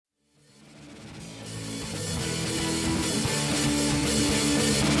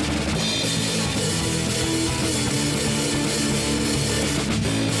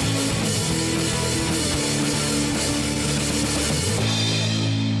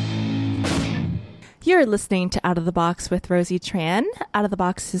You're listening to Out of the Box with Rosie Tran. Out of the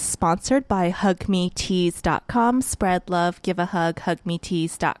Box is sponsored by HugMeTees.com. Spread love, give a hug,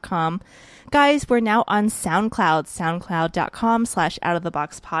 HugMeTees.com. Guys, we're now on SoundCloud,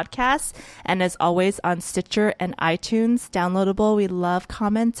 soundcloud.com/outoftheboxpodcast. And as always, on Stitcher and iTunes, downloadable. We love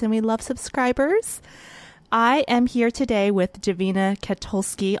comments and we love subscribers. I am here today with Davina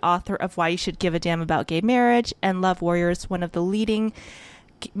Katulski, author of Why You Should Give a Damn About Gay Marriage and Love Warriors, one of the leading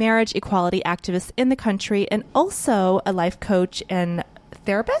marriage equality activists in the country, and also a life coach and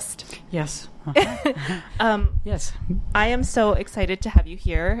therapist. Yes. Yes. I am so excited to have you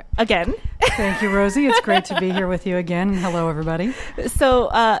here again. Thank you, Rosie. It's great to be here with you again. Hello, everybody. So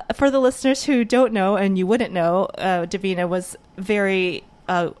for the listeners who don't know, and you wouldn't know, Davina was very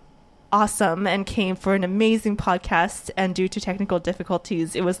awesome and came for an amazing podcast, and due to technical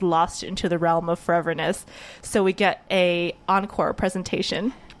difficulties it was lost into the realm of foreverness, so we get a encore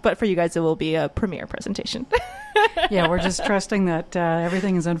presentation, but for you guys it will be a premiere presentation. Yeah, we're just trusting that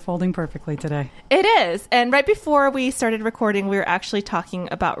everything is unfolding perfectly today. It is. And right before we started recording, we were actually talking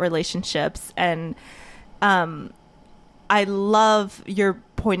about relationships, and I love your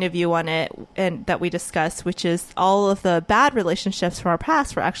point of view on it, and that we discussed, which is all of the bad relationships from our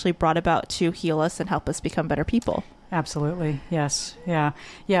past were actually brought about to heal us and help us become better people. Absolutely. Yes. Yeah.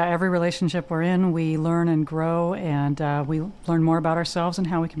 Every relationship we're in, we learn and grow, and we learn more about ourselves and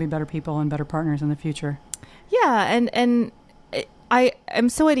how we can be better people and better partners in the future. Yeah. And I am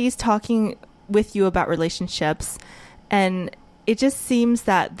so at ease talking with you about relationships, and it just seems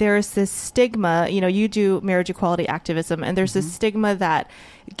that there's this stigma, you do marriage equality activism, and there's this stigma that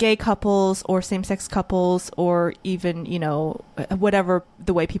gay couples or same-sex couples, or even, whatever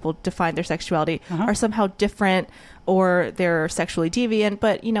the way people define their sexuality, are somehow different, or they're sexually deviant.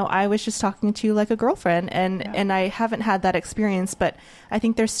 But, I was just talking to you like a girlfriend, and I haven't had that experience, but I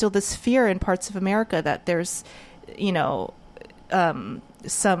think there's still this fear in parts of America that there's,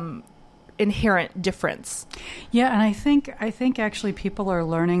 some inherent difference. Yeah, and I think actually people are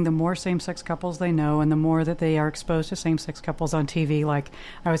learning the more same-sex couples they know, and the more that they are exposed to same-sex couples on TV. Like,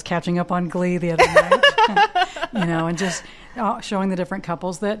 I was catching up on Glee the other night, and just showing the different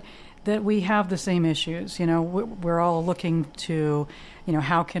couples that we have the same issues. We're all looking to,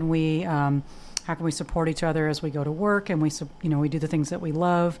 how can we support each other as we go to work, and we do the things that we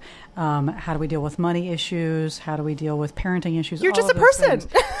love. How do we deal with money issues? How do we deal with parenting issues? You're just a person.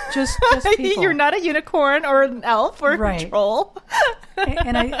 Just people. You're not a unicorn or an elf or a troll.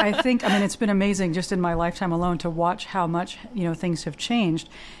 And I think, it's been amazing just in my lifetime alone to watch how much, things have changed.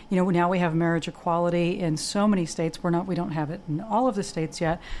 Now we have marriage equality in so many states. We don't have it in all of the states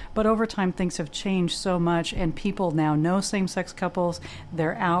yet, but over time things have changed so much, and people now know same-sex couples.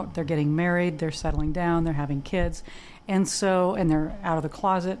 They're out, they're getting married, they're settling down, they're having kids. And they're out of the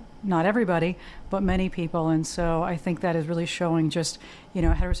closet. Not everybody, but many people. And so I think that is really showing just,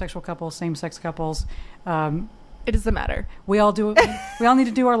 heterosexual couples, same-sex couples. It doesn't matter. We all do. We all need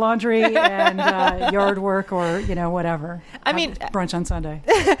to do our laundry and yard work, or whatever. Brunch on Sunday.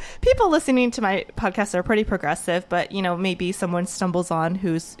 People listening to my podcast are pretty progressive, but maybe someone stumbles on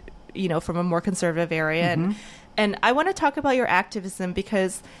who's from a more conservative area, and I want to talk about your activism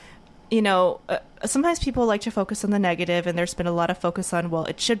because sometimes people like to focus on the negative, and there's been a lot of focus on, well,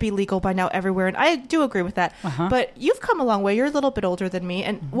 it should be legal by now everywhere. And I do agree with that. But you've come a long way. You're a little bit older than me.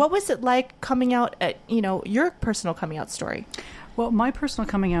 And what was it like coming out at, your personal coming out story? Well, my personal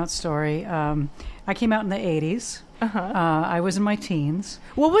coming out story, I came out in the 80s. I was in my teens.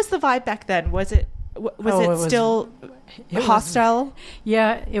 What was the vibe back then? Was it still hostile?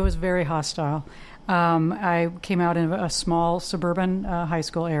 Yeah, it was very hostile. I came out in a small suburban high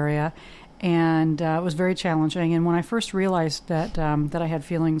school area, and it was very challenging. And when I first realized that I had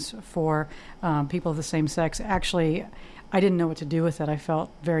feelings for people of the same sex, actually, I didn't know what to do with it. I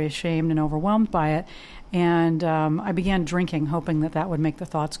felt very ashamed and overwhelmed by it. And I began drinking, hoping that would make the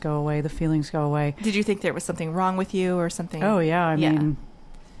thoughts go away, the feelings go away. Did you think there was something wrong with you or something? Oh, yeah. I mean,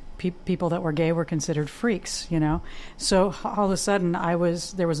 people that were gay were considered freaks, So all of a sudden, there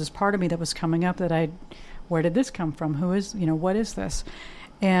was this part of me that was coming up that where did this come from? Who is, what is this?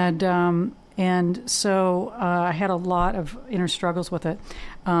 And so I had a lot of inner struggles with it.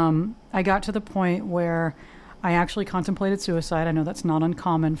 I got to the point where I actually contemplated suicide. I know that's not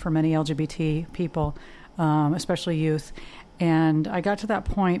uncommon for many LGBT people, especially youth. And I got to that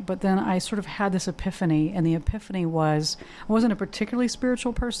point, but then I sort of had this epiphany, and the epiphany was, I wasn't a particularly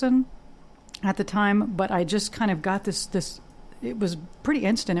spiritual person at the time, but I just kind of got this it was pretty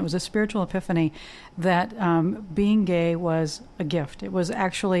instant. It was a spiritual epiphany that being gay was a gift. It was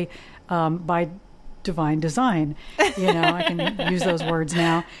actually by divine design. I can use those words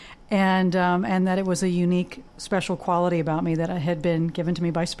now. and that it was a unique, special quality about me that had been given to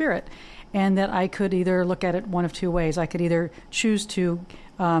me by Spirit, and that I could either look at it one of two ways. I could either choose to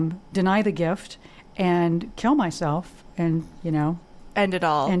deny the gift and kill myself, and end it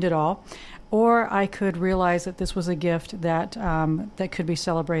all. Or I could realize that this was a gift that that could be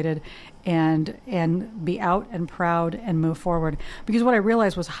celebrated and be out and proud and move forward. Because what I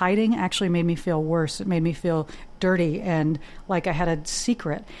realized was hiding actually made me feel worse. It made me feel dirty and like I had a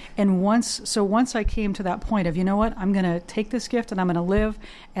secret. And once I came to that point of, you know what, I'm going to take this gift and I'm going to live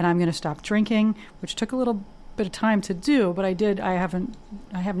and I'm going to stop drinking, which took a little bit of time to do, but I did. I have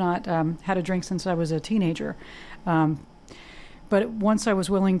not had a drink since I was a teenager. But once I was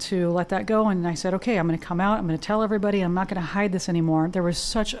willing to let that go and I said, okay, I'm going to come out, I'm going to tell everybody, I'm not going to hide this anymore, there was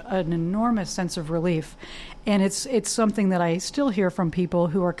such an enormous sense of relief. And it's something that I still hear from people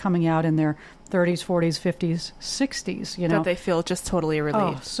who are coming out in their 30s, 40s, 50s, 60s, That they feel just totally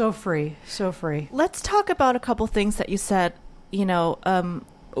relieved. Oh, so free, so free. Let's talk about a couple things that you said.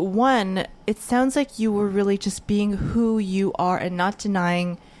 One, it sounds like you were really just being who you are and not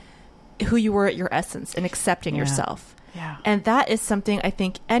denying who you were at your essence and accepting yourself. Yeah. And that is something I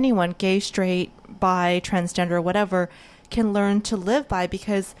think anyone, gay, straight, bi, transgender, whatever, can learn to live by,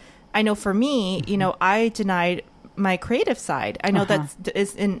 because I know for me, I denied my creative side. I know that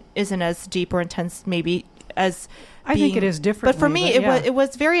isn't as deep or intense maybe as I think it is different. But for me, it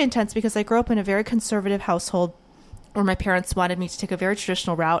was very intense because I grew up in a very conservative household where my parents wanted me to take a very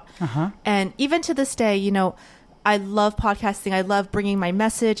traditional route. And even to this day, I love podcasting. I love bringing my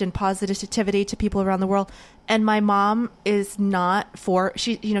message and positivity to people around the world. And my mom is not for,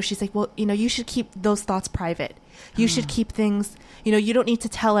 she's like, well, you should keep those thoughts private. You should keep things, you don't need to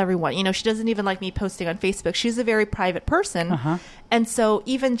tell everyone. She doesn't even like me posting on Facebook. She's a very private person. And so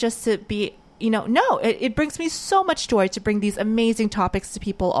even just to be, it brings me so much joy to bring these amazing topics to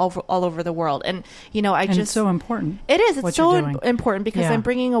people all over the world. And, it's so important. It is. It's so important because I'm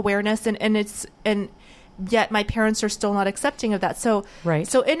bringing awareness and yet my parents are still not accepting of that. So,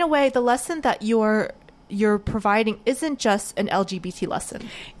 so in a way, the lesson that you're providing isn't just an LGBT lesson.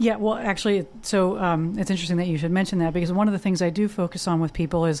 Yeah, well, actually, so it's interesting that you should mention that, because one of the things I do focus on with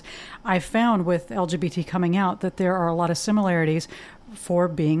people is I found with LGBT coming out that there are a lot of similarities for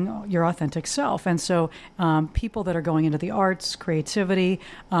being your authentic self. And so people that are going into the arts, creativity,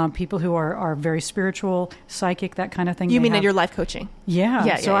 people who are very spiritual, psychic, that kind of thing. You mean in your life coaching?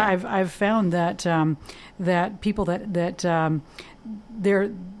 Yeah. So I've found that that people that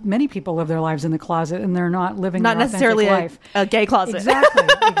many people live their lives in the closet and they're not living not their necessarily life. A gay closet.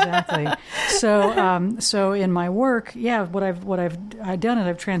 Exactly. So in my work, what I've done is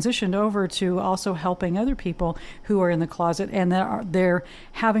I've transitioned over to also helping other people who are in the closet and they're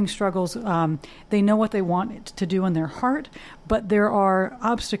having struggles. They know what they want to do in their heart, but there are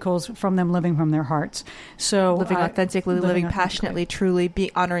obstacles from them living from their hearts. So living authentically, living passionately, truly,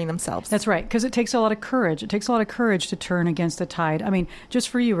 be honoring themselves. That's right, because it takes a lot of courage. It takes a lot of courage to turn against the tide. I mean, just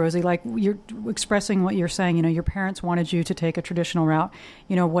for you, Rosie, like you're expressing what you're saying, your parents wanted you to take a traditional route,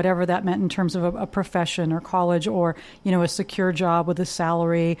 whatever that meant in terms of a profession or college or, a secure job with a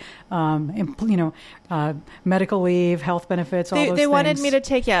salary, medical leave, health benefits, all those things. They wanted me to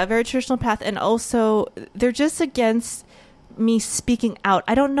take, a very traditional path. And also they're just against me speaking out.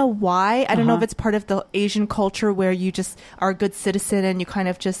 I don't know why. I don't know if it's part of the Asian culture where you just are a good citizen and you kind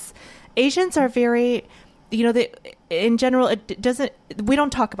of just, Asians are very, in general, we don't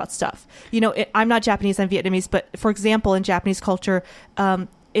talk about stuff. I'm not Japanese, I'm Vietnamese, but for example, in Japanese culture,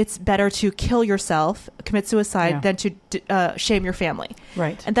 it's better to kill yourself, commit suicide, than to shame your family.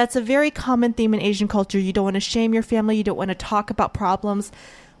 Right. And that's a very common theme in Asian culture. You don't want to shame your family. You don't want to talk about problems,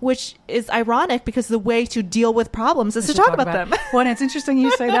 which is ironic because the way to deal with problems is to talk about them. Well, and it's interesting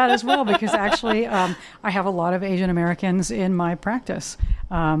you say that as well, because actually I have a lot of Asian Americans in my practice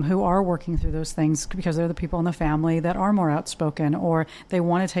who are working through those things because they're the people in the family that are more outspoken or they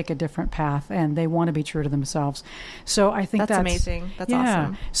want to take a different path and they want to be true to themselves. So I think that's amazing. That's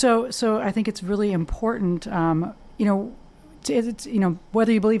awesome. So I think it's really important, it's,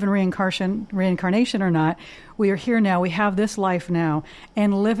 whether you believe in reincarnation or not, we are here now. We have this life now,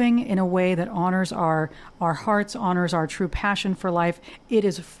 and living in a way that honors our hearts, honors our true passion for life. It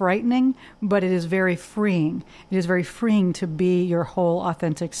is frightening, but it is very freeing. It is very freeing to be your whole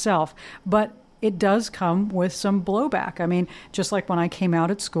authentic self. But it does come with some blowback. I mean, just like when I came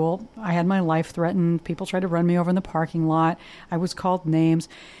out at school, I had my life threatened. People tried to run me over in the parking lot. I was called names.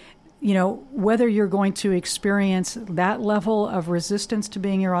 whether you're going to experience that level of resistance to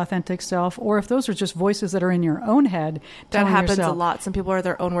being your authentic self, or if those are just voices that are in your own head. That happens yourself, a lot. Some people are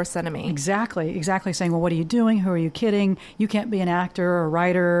their own worst enemy. Exactly. Saying, well, what are you doing? Who are you kidding? You can't be an actor or a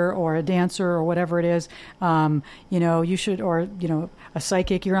writer or a dancer or whatever it is. You should, or, a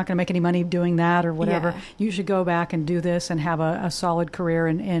psychic, you're not going to make any money doing that or whatever. Yeah. You should go back and do this and have a solid career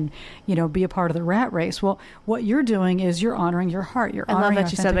and be a part of the rat race. Well, what you're doing is you're honoring your heart. You're honoring I love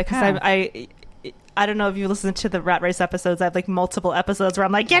that you said that, because I don't know if you listen to the rat race episodes. I have like multiple episodes where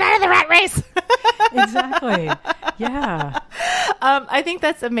I'm like, get out of the rat race. Exactly. Yeah. I think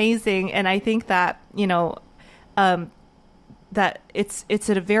that's amazing. And I think that, that it's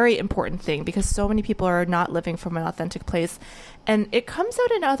a very important thing, because so many people are not living from an authentic place, and it comes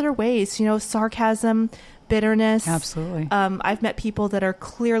out in other ways, sarcasm, bitterness. Absolutely. I've met people that are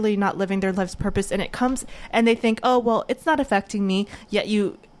clearly not living their life's purpose, and it comes and they think, oh, well, it's not affecting me. Yet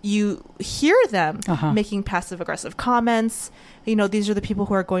you hear them making passive aggressive comments. These are the people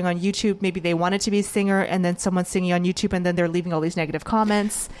who are going on YouTube. Maybe they wanted to be a singer, and then someone's singing on YouTube, and then they're leaving all these negative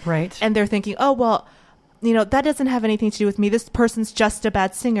comments. Right. And they're thinking, oh, well, that doesn't have anything to do with me. This person's just a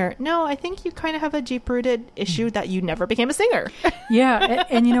bad singer. No, I think you kind of have a deep-rooted issue that you never became a singer. Yeah.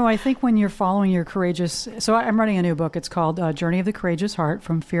 And I think when you're following your courageous... So I'm writing a new book. It's called Journey of the Courageous Heart,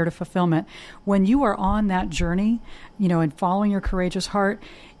 From Fear to Fulfillment. When you are on that journey, and following your courageous heart,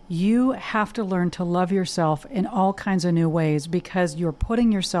 you have to learn to love yourself in all kinds of new ways, because you're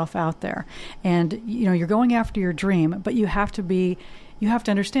putting yourself out there. And, you're going after your dream, but you have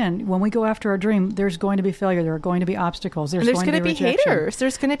to understand, when we go after our dream, there's going to be failure. There are going to be obstacles. There's going to be haters.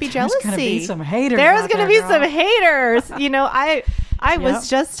 There's going to be jealousy. There's going to be some haters. There's going to be some haters. I was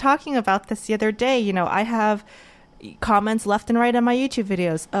just talking about this the other day. I have comments left and right on my YouTube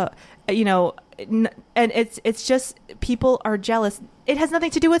videos. And it's just, people are jealous. It has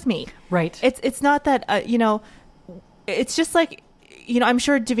nothing to do with me. Right. It's not that, it's just like, I'm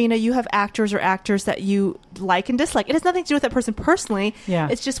sure, Davina, you have actors that you like and dislike. It has nothing to do with that person personally. Yeah.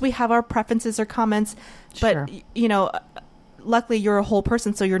 It's just we have our preferences or comments. But, sure. Luckily you're a whole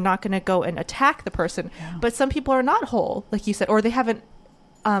person, so you're not going to go and attack the person. Yeah. But some people are not whole, like you said, or they haven't,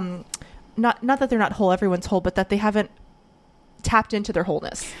 not that they're not whole, everyone's whole, but that they haven't tapped into their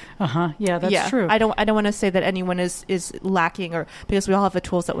wholeness. Yeah, that's true. I don't want to say that anyone is lacking, or because we all have the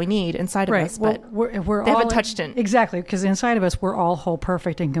tools that we need inside of us, well, but we're they all haven't touched in. Exactly, because inside of us we're all whole,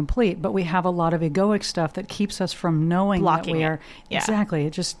 perfect, and complete, but we have a lot of egoic stuff that keeps us from knowing blocking that we are. Yeah. Exactly,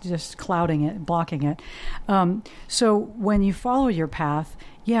 just clouding it, blocking it. So when you follow your path,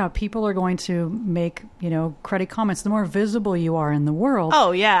 yeah, people are going to make, cruddy comments. The more visible you are in the world.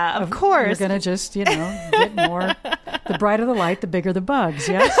 Oh, yeah, of course. You're going to just, get more. The brighter the light, the bigger the bugs,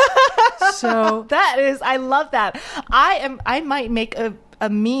 yes? So I love that. I might make a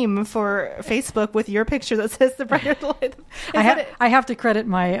meme for Facebook with your picture that says the brighter the light. I have to credit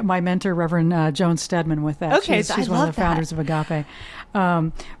my mentor, Reverend Joan Stedman, with that. Okay, she's one of the founders of Agape.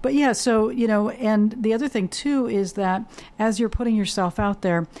 But yeah, so, and the other thing too is that as you're putting yourself out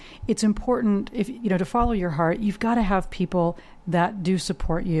there, it's important, if to follow your heart, you've got to have people that do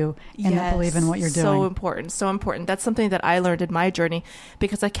support you and that believe in what you're doing. So important. That's something that I learned in my journey,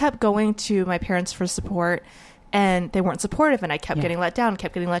 because I kept going to my parents for support and they weren't supportive, and I kept getting let down.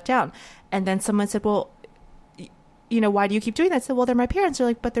 And then someone said, well, why do you keep doing that? I said, well, they're my parents. They're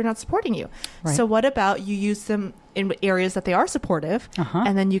like, but they're not supporting you. Right. So what about you use them in areas that they are supportive,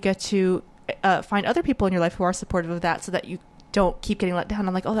 and then you get to find other people in your life who are supportive of that, so that you don't keep getting let down.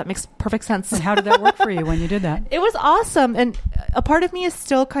 I'm like, oh, that makes perfect sense. And how did that work for you when you did that? It was awesome. And a part of me is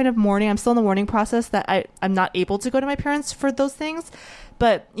still kind of mourning. I'm still in the mourning process that I'm not able to go to my parents for those things.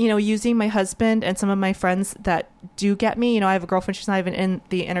 But, using my husband and some of my friends that do get me, I have a girlfriend. She's not even in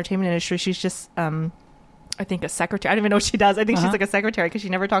the entertainment industry. She's just, I think, a secretary. I don't even know what she does. I think she's like a secretary, because she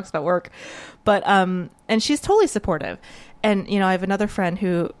never talks about work. But, and she's totally supportive. And, I have another friend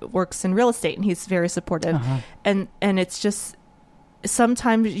who works in real estate, and he's very supportive. And it's just,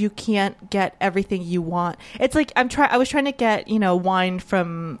 sometimes you can't get everything you want. It's like I was trying to get, wine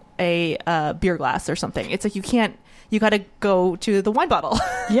from a beer glass or something. It's like you got to go to the wine bottle.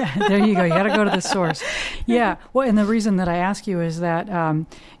 Yeah, there you go. You got to go to the source. Yeah. Well, and the reason that I ask you is that, have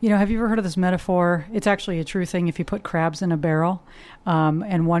you ever heard of this metaphor? It's actually a true thing. If you put crabs in a barrel,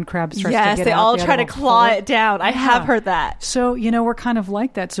 and one crab starts to get out, yes, they all try to claw it down. I have heard that. So, we're kind of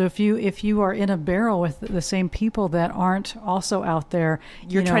like that. So if you are in a barrel with the same people that aren't also out there,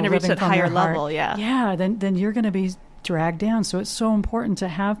 you're trying to reach that higher level. Yeah, then you're going to be dragged down. So it's so important to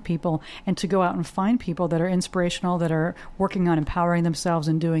have people and to go out and find people that are inspirational, that are working on empowering themselves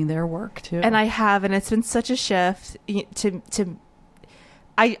and doing their work too. And it's been such a shift to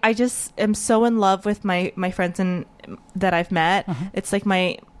I just am so in love with my friends that I've met. It's like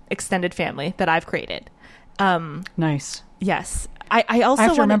my extended family that I've created. Nice. Yes. I also I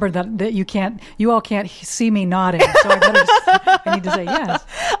have to remember that you all can't see me nodding, so I need to say yes.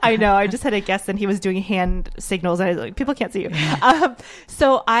 I know. I just had a guest and he was doing hand signals and I was like, people can't see you.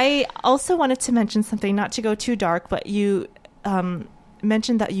 So I also wanted to mention something, not to go too dark, but you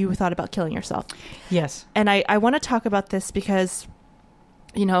mentioned that you thought about killing yourself. Yes. And I want to talk about this because,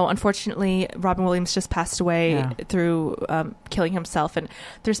 you know, unfortunately, Robin Williams just passed away through killing himself. And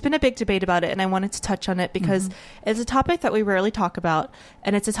there's been a big debate about it. And I wanted to touch on it because it's a topic that we rarely talk about.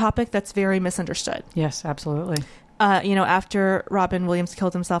 And it's a topic that's very misunderstood. Yes, absolutely. You know, after Robin Williams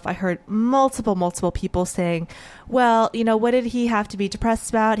killed himself, I heard multiple people saying, well, you know, what did he have to be depressed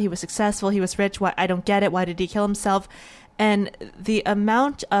about? He was successful. He was rich. Why? I don't get it. Why did he kill himself? And the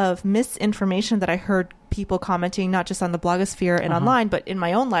amount of misinformation that I heard people commenting, not just on the blogosphere and online, but in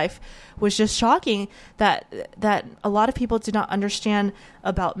my own life, was just shocking that a lot of people did not understand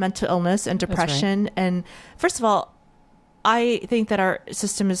about mental illness and depression. Right. And first of all, I think that our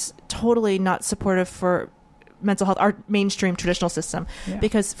system is totally not supportive for mental health, our mainstream traditional system. Yeah.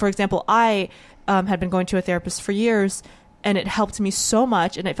 Because, for example, I had been going to a therapist for years, and it helped me so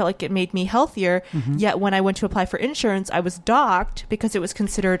much, and it felt like it made me healthier. Yet when I went to apply for insurance, I was docked because it was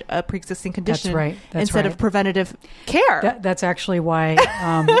considered a pre-existing condition instead of preventative care. That's actually why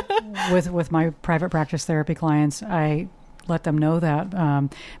with my private practice therapy clients, I let them know that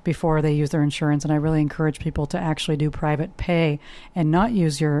before they use their insurance, and I really encourage people to actually do private pay and not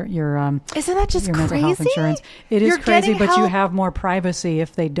use your isn't that just your crazy? Mental health insurance. You're crazy, but you have more privacy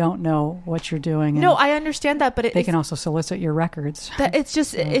if they don't know what you're doing. No, I understand that, but they can also solicit your records. It's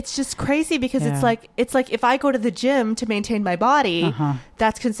just crazy because it's like if I go to the gym to maintain my body,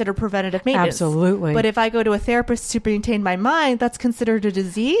 that's considered preventative maintenance. Absolutely. But if I go to a therapist to maintain my mind, that's considered a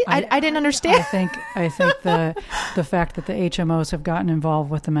disease. I didn't understand. I think the fact that the HMOs have gotten involved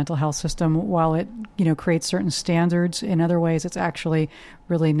with the mental health system, while it creates certain standards, in other ways it's actually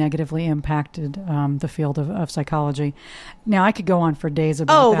really negatively impacted the field of psychology. Now I could go on for days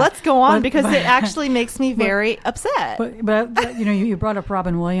about that. Let's go on because it actually makes me very upset. But you brought up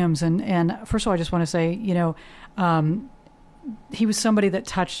Robin Williams, and first of all, I just want to say he was somebody that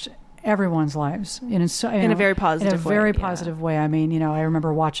touched everyone's lives in a very positive way. Positive way. I mean, I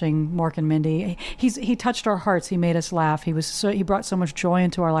remember watching Mork and Mindy. He touched our hearts. He made us laugh. He brought so much joy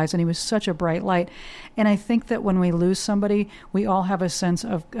into our lives, and he was such a bright light. And I think that when we lose somebody, we all have a sense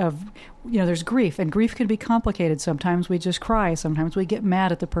of there's grief, and grief can be complicated. Sometimes we just cry. Sometimes we get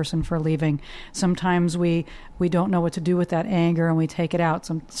mad at the person for leaving. Sometimes we don't know what to do with that anger, and we take it out.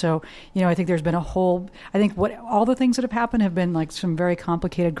 So I think there's been all the things that have happened have been like some very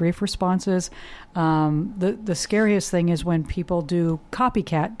complicated grief responses. The scariest thing is when people do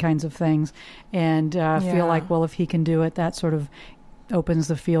copycat kinds of things and feel like, well, if he can do it, that sort of opens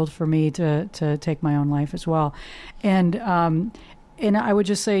the field for me to take my own life as well. And I would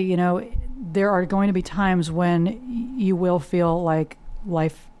just say, there are going to be times when you will feel like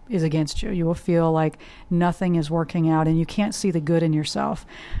life is against you. You will feel like nothing is working out and you can't see the good in yourself.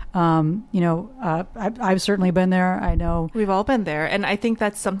 I've certainly been there. I know. We've all been there. And I think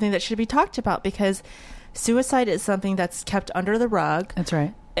that's something that should be talked about because suicide is something that's kept under the rug. That's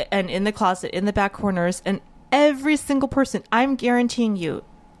right. And in the closet, in the back corners. And every single person, I'm guaranteeing you,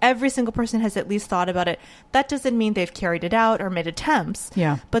 every single person has at least thought about it. That doesn't mean they've carried it out or made attempts.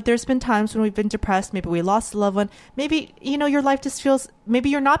 Yeah. But there's been times when we've been depressed. Maybe we lost a loved one. Maybe, your life just feels, maybe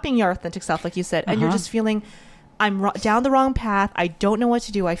you're not being your authentic self, like you said, and you're just feeling, I'm down the wrong path. I don't know what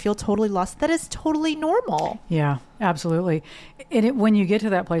to do. I feel totally lost. That is totally normal. Yeah, absolutely. And when you get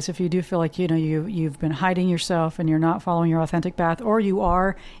to that place, if you do feel like, you've been hiding yourself and you're not following your authentic path, or you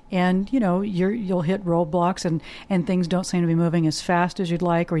are, and, you'll hit roadblocks and things don't seem to be moving as fast as you'd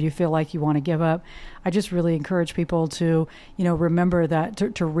like, or you feel like you want to give up, I just really encourage people to, remember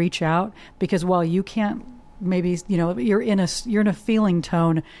that, to reach out, because while you can't, maybe you're in a feeling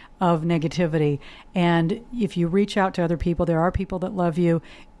tone of negativity, and if you reach out to other people, there are people that love you.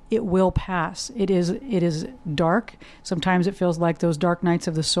 It will pass. It is dark. Sometimes it feels like those dark nights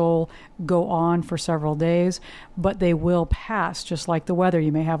of the soul go on for several days, but they will pass. Just like the weather,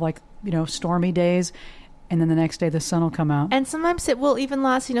 you may have stormy days, and then the next day the sun will come out. And sometimes it will even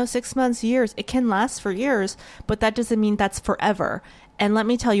last 6 months, years. It can last for years, but that doesn't mean that's forever. And let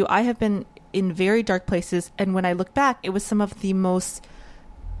me tell you, I have been in very dark places, and when I look back, it was some of the most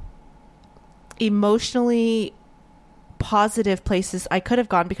emotionally positive places I could have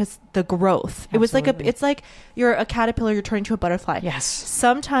gone because the growth. Absolutely. It was it's like you're a caterpillar, you're turning to a butterfly. Yes.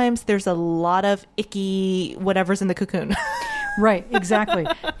 Sometimes there's a lot of icky whatever's in the cocoon. Right, exactly.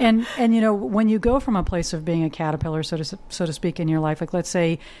 And when you go from a place of being a caterpillar, so to speak, in your life, like let's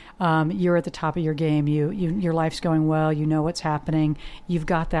say you're at the top of your game, your life's going well, you know what's happening, you've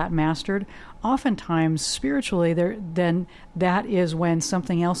got that mastered. Oftentimes, spiritually, then that is when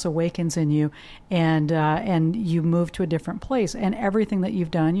something else awakens in you, and you move to a different place. And everything that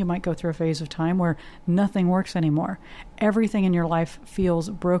you've done, you might go through a phase of time where nothing works anymore. Everything in your life feels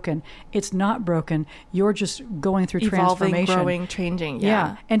broken. It's not broken. You're just going through evolving, transformation. growing, changing.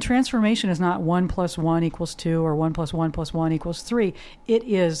 Yeah. And transformation is not 1 + 1 = 2 or 1 + 1 + 1 = 3.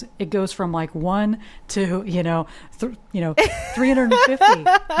 It goes from like 1 to 350,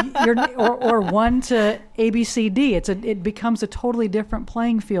 or 1 to ABCD. It becomes a totally different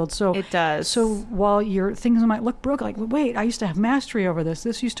playing field. So it does. So while your things might look broken, like, wait, I used to have mastery over this.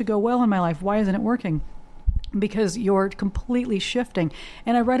 This used to go well in my life. Why isn't it working? Because you're completely shifting.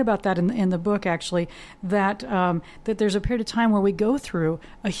 And I write about that in the book, actually, that there's a period of time where we go through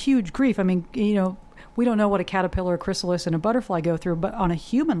a huge grief. I mean, we don't know what a caterpillar, a chrysalis, and a butterfly go through, but on a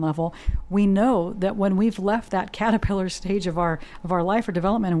human level, we know that when we've left that caterpillar stage of our life or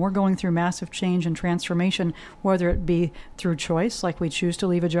development, and we're going through massive change and transformation, whether it be through choice, like we choose to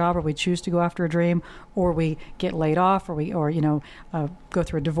leave a job, or we choose to go after a dream, or we get laid off, or go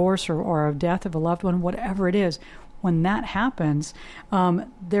through a divorce or a death of a loved one, whatever it is, when that happens,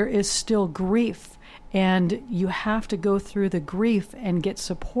 there is still grief. And you have to go through the grief and get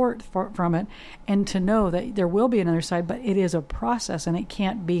support from it, and to know that there will be another side, but it is a process and it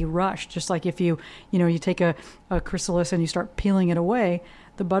can't be rushed. Just like if you take a chrysalis and you start peeling it away,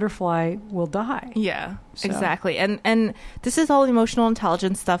 the butterfly will die. Yeah, so. Exactly. And this is all emotional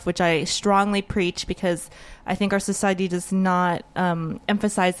intelligence stuff, which I strongly preach, because I think our society does not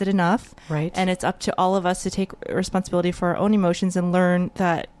emphasize it enough. Right. And it's up to all of us to take responsibility for our own emotions and learn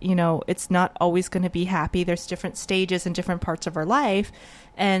that, it's not always going to be happy. There's different stages in different parts of our life,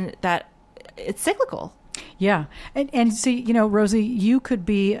 and that it's cyclical. Yeah. And see, Rosie, you could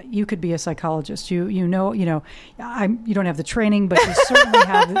be a psychologist. You don't have the training, but you certainly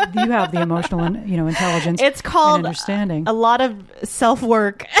have the emotional and, intelligence. It's called and understanding. A lot of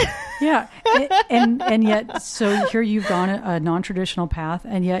self-work. Yeah. And yet, so here you've gone a non-traditional path,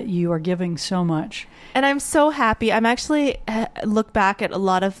 and yet you are giving so much. And I'm so happy. I'm actually look back at a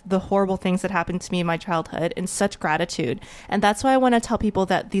lot of the horrible things that happened to me in my childhood in such gratitude. And that's why I want to tell people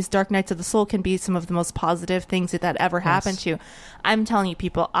that these dark nights of the soul can be some of the most positive things that ever happened to you. I'm telling you,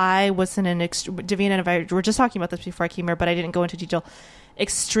 people, I was in Davina and I were just talking about this before I came here, but I didn't go into detail.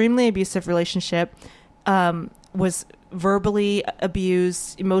 Extremely abusive relationship, was verbally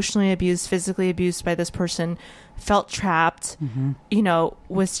abused, emotionally abused, physically abused by this person, felt trapped,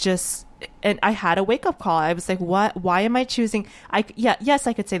 was just... And I had a wake-up call. I was like, what? Why am I choosing? Yes,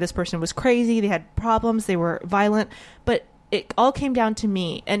 I could say this person was crazy. They had problems. They were violent. But it all came down to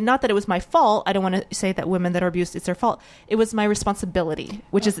me. And not that it was my fault. I don't want to say that women that are abused, it's their fault. It was my responsibility,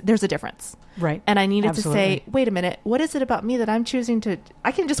 which is, there's a difference. Right. And I needed to say, wait a minute, what is it about me that I'm choosing to...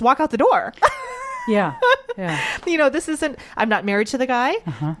 I can just walk out the door. Yeah. This isn't, I'm not married to the guy.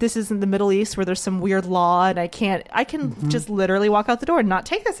 This is in the Middle East where there's some weird law, and I can just literally walk out the door and not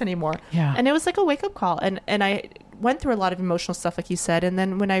take this anymore. Yeah. And it was like a wake up call. And I went through a lot of emotional stuff, like you said. And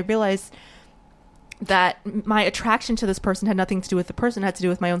then when I realized that my attraction to this person had nothing to do with the person, it had to do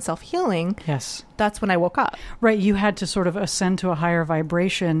with my own self-healing. Yes. That's when I woke up. Right. You had to sort of ascend to a higher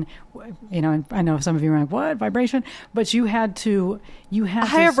vibration. And I know some of you are like, what vibration? But you had a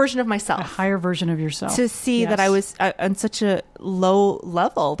higher version of myself. A higher version of yourself. To see that I was on such a low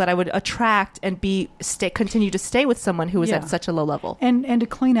level that I would attract and continue to stay with someone who was at such a low level. And to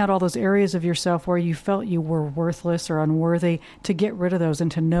clean out all those areas of yourself where you felt you were worthless or unworthy, to get rid of those and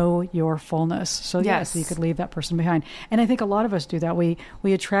to know your fullness. So yes, you could leave that person behind. And I think a lot of us do that. We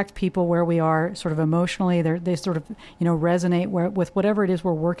attract people where we are sort of emotionally. They sort of, resonate with whatever it is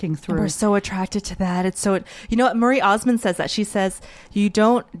we're working through. And we're so attracted to that. It's so, Marie Osmond says that. She says, you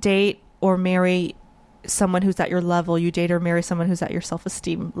don't date or marry someone who's at your level. You date or marry someone who's at your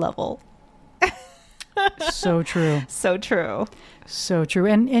self-esteem level. So true. So true. So true.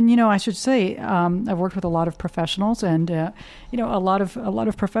 And I should say, I've worked with a lot of professionals, and a lot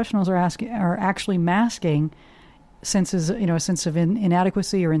of professionals are actually masking senses, a sense of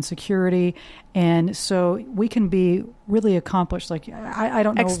inadequacy or insecurity. And so we can be really accomplished. Like, I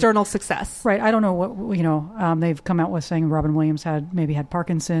don't know. External success. Right. I don't know what, they've come out with saying Robin Williams had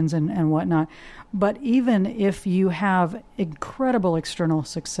Parkinson's and whatnot. But even if you have incredible external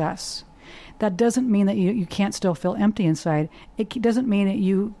success, that doesn't mean that you can't still feel empty inside. It doesn't mean that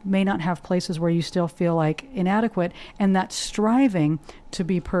you may not have places where you still feel like inadequate, and that striving to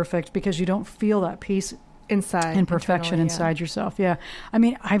be perfect because you don't feel that peace inside and perfection internally, inside yourself. Yeah. I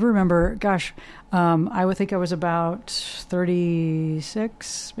mean, I remember, gosh, I would think I was about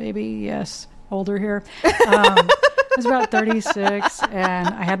 36, maybe. Yes. Older here. I was about 36 and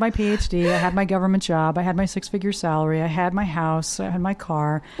I had my PhD. I had my government job. I had my 6-figure salary. I had my house. I had my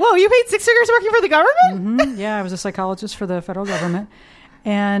car. Whoa, you paid 6 figures working for the government? Mm-hmm. Yeah. I was a psychologist for the federal government.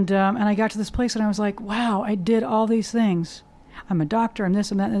 And I got to this place and I was like, wow, I did all these things. I'm a doctor. I'm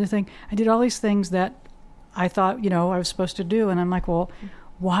this and that and other thing. I did all these things that I thought, I was supposed to do. And I'm like, well,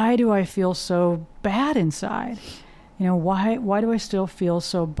 why do I feel so bad inside? Why do I still feel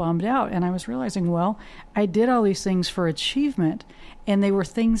so bummed out? And I was realizing, well, I did all these things for achievement, and they were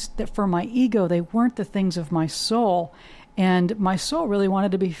things that for my ego, they weren't the things of my soul. And my soul really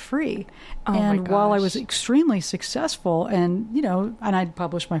wanted to be free. Oh and while I was extremely successful and, and I'd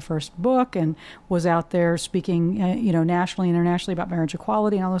published my first book and was out there speaking, nationally, internationally about marriage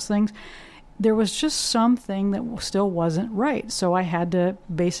equality and all those things, there was just something that still wasn't right. So I had to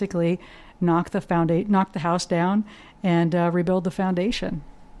basically knock the house down and rebuild the foundation.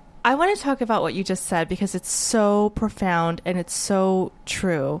 I want to talk about what you just said because it's so profound and it's so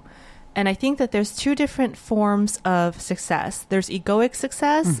true. And I think that there's two different forms of success. There's egoic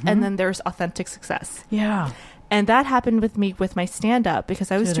success and then there's authentic success. Yeah. And that happened with me with my stand-up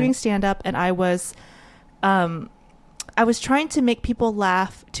because I was doing stand-up and I was trying to make people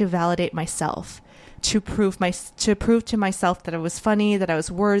laugh to validate myself. To prove to myself that I was funny, that I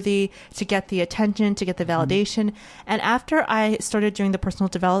was worthy, to get the attention, to get the validation. And after I started doing the personal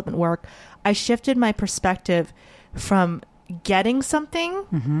development work, I shifted my perspective from getting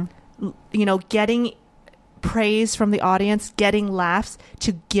something, getting praise from the audience, getting laughs,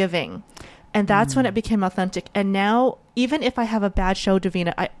 to giving. And that's when it became authentic. And now, even if I have a bad show,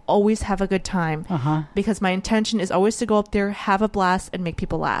 Davina, I always have a good time because my intention is always to go up there, have a blast, and make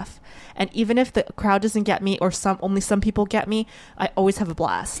people laugh. And even if the crowd doesn't get me or only some people get me, I always have a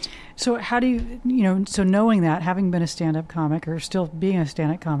blast. So how do you, so knowing that, having been a stand-up comic or still being a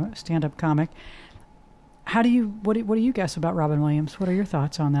stand-up comic, what do you guess about Robin Williams? What are your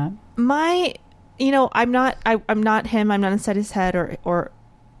thoughts on that? I'm not him. I'm not inside his head or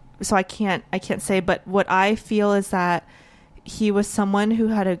so I can't say, but what I feel is that he was someone who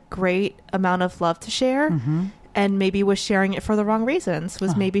had a great amount of love to share and maybe was sharing it for the wrong reasons,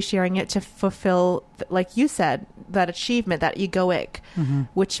 was maybe sharing it to fulfill, like you said, that achievement, that egoic,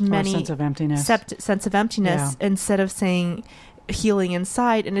 which many... Or a sense of emptiness. Sense of emptiness instead of saying healing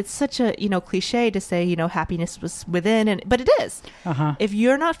inside. And it's such a, cliche to say, happiness was within, but it is. If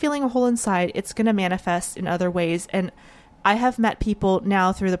you're not feeling a whole inside, it's going to manifest in other ways. And I have met people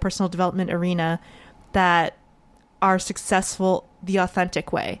now through the personal development arena that are successful the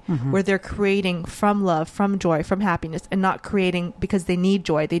authentic way, where they're creating from love, from joy, from happiness, and not creating because they need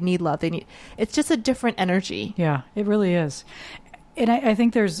joy, they need love, it's just a different energy. Yeah, it really is. And I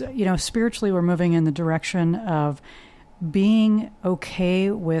think there's, spiritually we're moving in the direction of being okay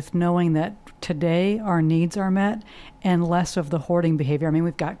with knowing that today our needs are met and less of the hoarding behavior. I mean,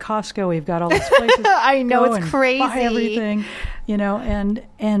 we've got Costco, we've got all these places. I know, it's crazy. Buy everything,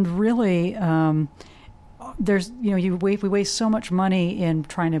 and really, there's, we waste so much money in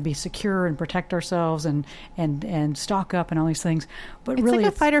trying to be secure and protect ourselves and stock up and all these things. But it's really,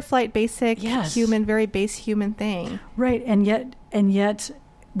 like a fight or flight, basic human, very base human thing. Right. And yet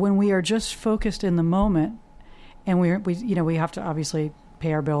when we are just focused in the moment, and we have to obviously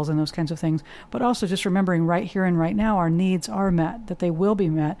pay our bills and those kinds of things, but also just remembering right here and right now our needs are met, that they will be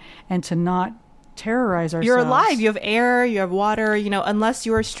met, and to not terrorize ourselves. You're alive. You have air, you have water, unless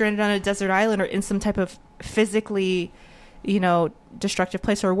you are stranded on a desert island or in some type of physically, destructive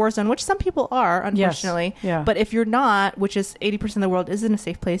place or a war zone, which some people are, unfortunately. Yes. Yeah. But if you're not, which is 80% of the world isn't a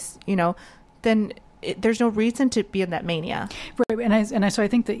safe place, then there's no reason to be in that mania. Right. So I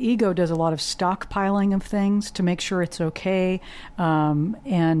think the ego does a lot of stockpiling of things to make sure it's okay. So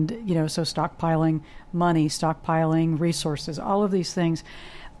stockpiling money, stockpiling resources, all of these things.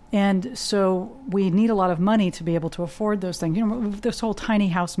 And so we need a lot of money to be able to afford those things. This whole tiny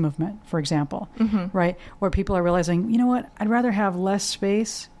house movement, for example, right? Where people are realizing, I'd rather have less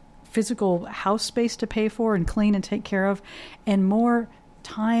space, physical house space to pay for and clean and take care of, and more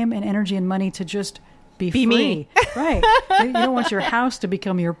time and energy and money to just be free. Me. Right. You don't want your house to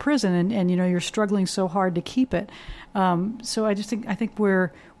become your prison and you're struggling so hard to keep it. So I think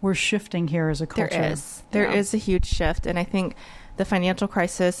we're shifting here as a culture. There is a huge shift. And I think the financial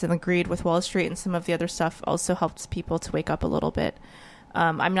crisis and the greed with Wall Street and some of the other stuff also helps people to wake up a little bit.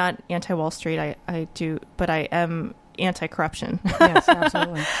 I'm not anti-Wall Street. I do, but I am anti-corruption. Yes,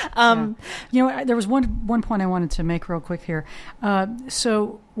 absolutely. There was one point I wanted to make real quick here.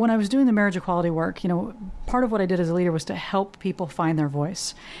 So when I was doing the marriage equality work, part of what I did as a leader was to help people find their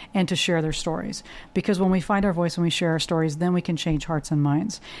voice and to share their stories. Because when we find our voice and we share our stories, then we can change hearts and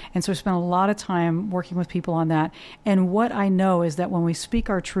minds. And so I spent a lot of time working with people on that. And what I know is that when we speak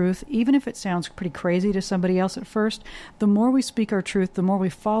our truth, even if it sounds pretty crazy to somebody else at first, the more we speak our truth, the more we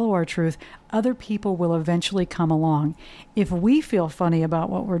follow our truth, other people will eventually come along. If we feel funny about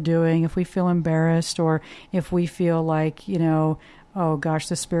what we're doing, if we feel embarrassed, or if we feel like, oh gosh,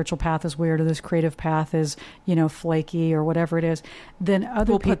 this spiritual path is weird, or this creative path is, flaky, or whatever it is, then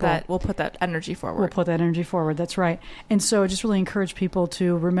other people... We'll put that energy forward. We'll put that energy forward, that's right. And so I just really encourage people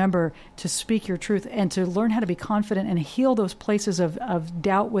to remember to speak your truth and to learn how to be confident and heal those places of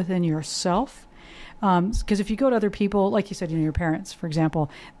doubt within yourself. Because if you go to other people, like you said, your parents, for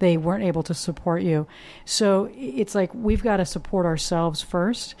example, they weren't able to support you. So it's like we've got to support ourselves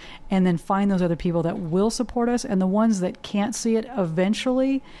first and then find those other people that will support us. And the ones that can't see it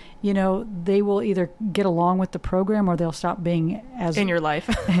eventually, they will either get along with the program or they'll stop being as... in your life.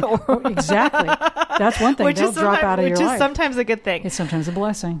 Exactly. That's one thing. They'll drop out of your life. Which is sometimes a good thing. It's sometimes a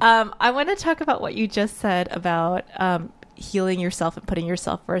blessing. I want to talk about what you just said about... healing yourself and putting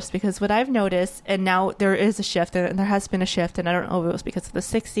yourself first, because what I've noticed, and now there is a shift, and there has been a shift, and I don't know if it was because of the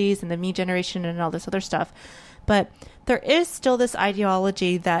 60s and the me generation and all this other stuff, but there is still this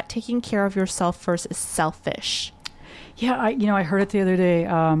ideology that taking care of yourself first is selfish. Yeah, I heard it the other day.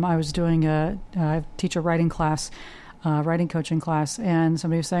 I was doing I teach a writing class, writing coaching class, and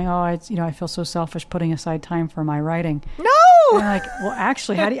somebody was saying, I feel so selfish putting aside time for my writing. No! And I'm like, well,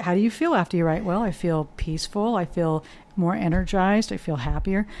 actually, how do you feel after you write? Well, I feel peaceful. I feel more energized. I feel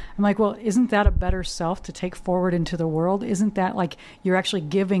happier. I'm like, well, isn't that a better self to take forward into the world? Isn't that like you're actually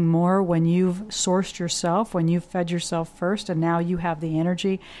giving more when you've sourced yourself, when you've fed yourself first, and now you have the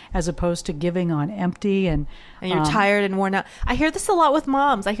energy, as opposed to giving on empty and you're tired and worn out. I hear this a lot with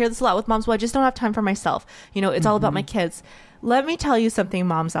moms. Well, I just don't have time for myself. It's all about my kids. Let me tell you something,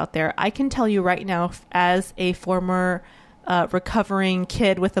 moms out there. I can tell you right now, as a former recovering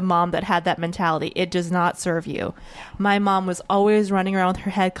kid with a mom that had that mentality, it does not serve you. My mom was always running around with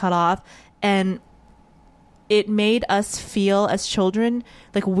her head cut off, and it made us feel as children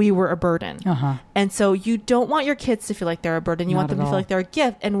like we were a burden. And so you don't want your kids to feel like they're a burden. You want them to feel like they're a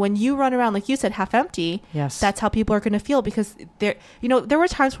gift. And when you run around, like you said, half empty, yes, that's how people are going to feel, because there were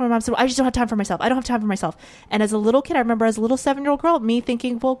times when my mom said, I just don't have time for myself. I don't have time for myself. And as a little kid, I remember as a little 7-year-old girl, me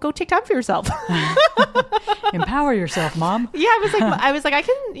thinking, well, go take time for yourself. Empower yourself, Mom. Yeah, I was like, I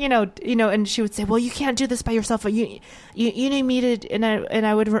can, and she would say, well, you can't do this by yourself. You need me to, and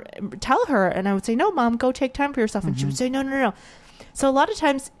I would tell her, and I would say, no, Mom, go take time for yourself. And she would say, no. So a lot of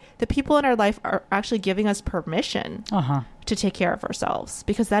times the people in our life are actually giving us permission to take care of ourselves,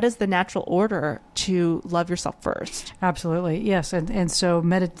 because that is the natural order to love yourself first. Absolutely. Yes. And so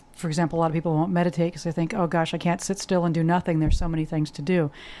for example, a lot of people won't meditate because they think, oh gosh, I can't sit still and do nothing. There's so many things to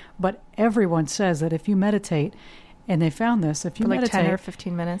do. But everyone says that if you meditate, and they found this, if you meditate 10 or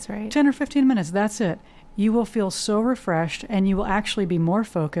 15 minutes, right? 10 or 15 minutes, that's it. You will feel so refreshed, and you will actually be more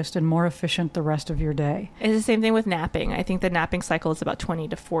focused and more efficient the rest of your day. It's the same thing with napping. I think the napping cycle is about 20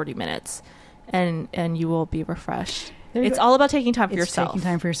 to 40 minutes, and you will be refreshed. It's all about taking time for yourself. Taking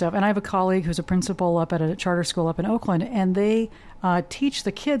time for yourself. And I have a colleague who's a principal up at a charter school up in Oakland, and they teach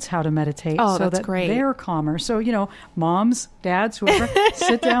the kids how to meditate. Oh, so that's that great. They're calmer. So, moms, dads, whoever,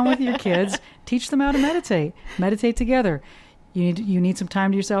 sit down with your kids, teach them how to meditate. Meditate together. You need some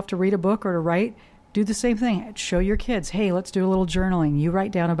time to yourself to read a book or to write. Do the same thing. Show your kids, hey, let's do a little journaling. You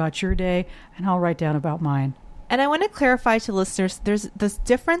write down about your day, and I'll write down about mine. And I want to clarify to listeners, there's this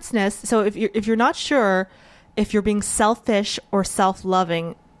differenceness. So if you're not sure if you're being selfish or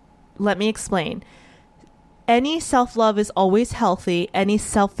self-loving, let me explain. Any self-love is always healthy. Any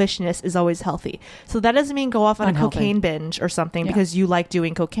selfishness is always healthy. So that doesn't mean go off on Unhealthy. a cocaine binge or something because you like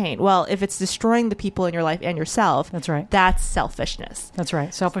doing cocaine. Well, if it's destroying the people in your life and yourself, that's right. That's selfishness. That's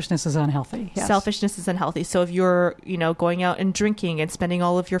right. Selfishness is unhealthy. Yes. Selfishness is unhealthy. So if you're, going out and drinking and spending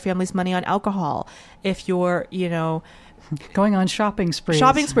all of your family's money on alcohol, if you're, going on shopping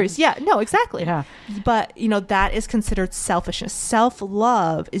sprees. Yeah, no, exactly. Yeah. But, that is considered selfishness.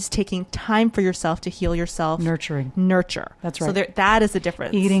 Self-love is taking time for yourself to heal yourself. Nurture. That's right. So that is a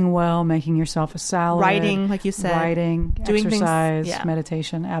difference. Eating well, making yourself a salad. Writing, like you said. Doing exercise,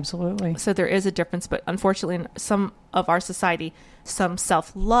 meditation. Absolutely. So there is a difference. But unfortunately, in some of our society, some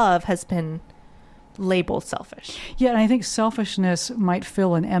self-love has been labeled selfish. Yeah, and I think selfishness might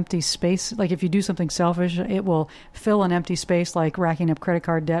fill an empty space. Like if you do something selfish, it will fill an empty space, like racking up credit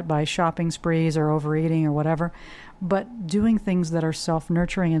card debt by shopping sprees or overeating or whatever. But doing things that are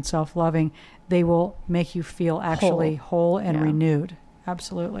self-nurturing and self-loving, they will make you feel actually whole and renewed.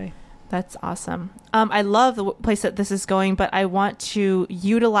 Absolutely. That's awesome. I love the place that this is going, but I want to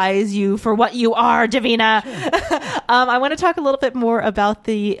utilize you for what you are, Davina. Sure. I want to talk a little bit more about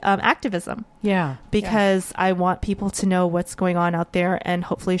the activism. Yeah. Because I want people to know what's going on out there and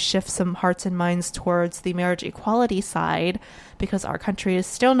hopefully shift some hearts and minds towards the marriage equality side, because our country is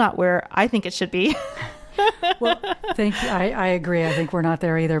still not where I think it should be. Well, thank you. I agree. I think we're not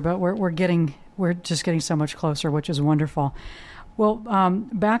there either, but we're just getting so much closer, which is wonderful. Well,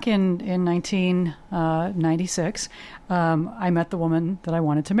 back in 1996, I met the woman that I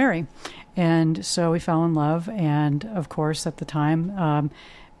wanted to marry. And so we fell in love. And of course, at the time,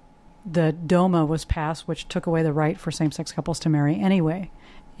 the DOMA was passed, which took away the right for same-sex couples to marry anyway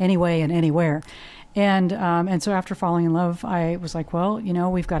and anywhere. And so after falling in love, I was like, well,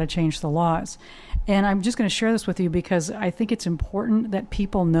 we've got to change the laws. And I'm just going to share this with you because I think it's important that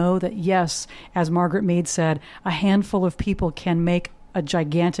people know that, yes, as Margaret Mead said, a handful of people can make a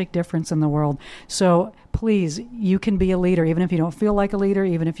gigantic difference in the world. So please, you can be a leader, even if you don't feel like a leader,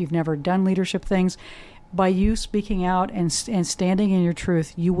 even if you've never done leadership things. By you speaking out and standing in your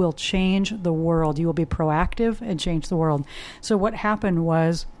truth, you will change the world. You will be proactive and change the world. So what happened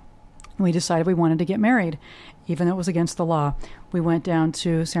was, we decided we wanted to get married, even though it was against the law. We went down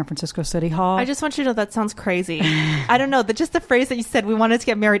to San Francisco City Hall. I just want you to know that sounds crazy. I don't know. Just the phrase that you said, we wanted to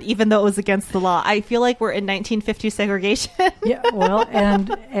get married even though it was against the law. I feel like we're in 1950 segregation. Yeah, well, and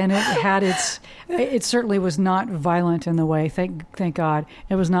it had it certainly was not violent in the way, thank God,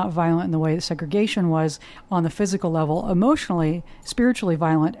 it was not violent in the way that segregation was on the physical level. Emotionally, spiritually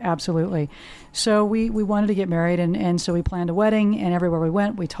violent, absolutely. So we wanted to get married, and so we planned a wedding, and everywhere we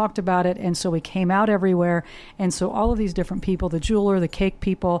went, we talked about it, and so we came out everywhere. And so all of these different people, the jeweler, the cake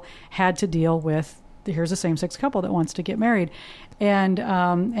people, had to deal with, here's a same-sex couple that wants to get married. And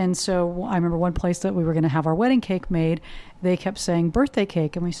so I remember one place that we were going to have our wedding cake made, they kept saying birthday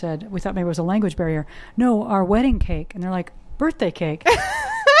cake, and we thought maybe it was a language barrier. No, our wedding cake. And they're like, birthday cake.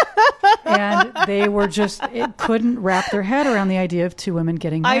 And they were couldn't wrap their head around the idea of two women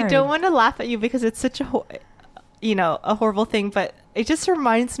getting married. I don't want to laugh at you because it's such a horrible thing, but it just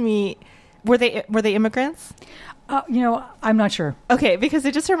reminds me, were they immigrants? I'm not sure. Okay, because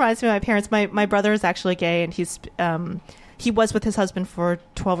it just reminds me of my parents. My brother is actually gay, and he was with his husband for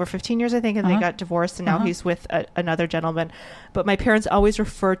 12 or 15 years, I think, and they got divorced, and now he's with another gentleman. But my parents always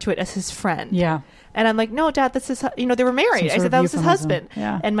refer to it as his friend. Yeah. And I'm like, no, Dad, this is, they were married. I said, that was his husband.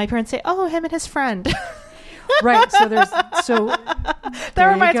 Yeah. And my parents say, oh, him and his friend. Right. So that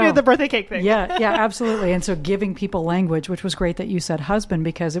reminds me of the birthday cake thing. Yeah, absolutely. And so giving people language, which was great that you said husband,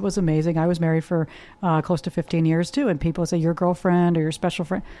 because it was amazing. I was married for close to 15 years too. And people say your girlfriend or your special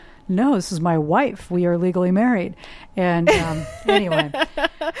friend. No, this is my wife. We are legally married. And anyway.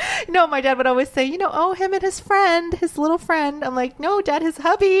 No, my dad would always say, oh, him and his friend, his little friend. I'm like, no, Dad, his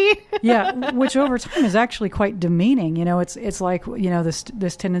hubby. Yeah, which over time is actually quite demeaning. It's like,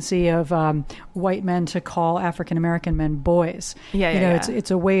 this tendency of white men to call African-American men boys. Yeah.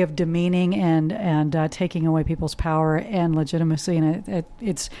 It's a way of demeaning and taking away people's power and legitimacy. And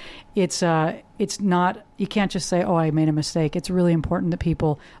it's not, you can't just say, oh, I made a mistake. It's really important that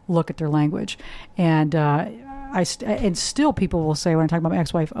people look at their language. And and still people will say when I talk about my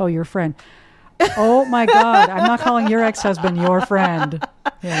ex-wife, oh, your friend. Oh my God, I'm not calling your ex-husband your friend.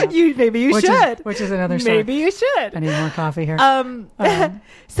 Yeah. Maybe you should. Which is another story. Maybe you should. I need more coffee here.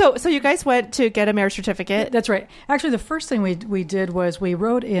 So you guys went to get a marriage certificate. That's right. Actually, the first thing we did was we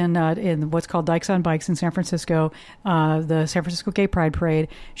rode in what's called Dykes on Bikes in San Francisco, the San Francisco Gay Pride Parade.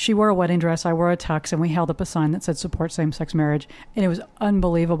 She wore a wedding dress, I wore a tux, and we held up a sign that said support same-sex marriage. And it was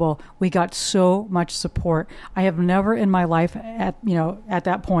unbelievable. We got so much support. I have never in my life at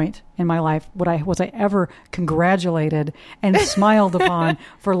that point in my life was I ever congratulated and smiled upon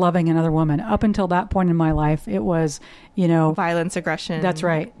for loving another woman. Up until that point in my life, it was, violence, aggression. That's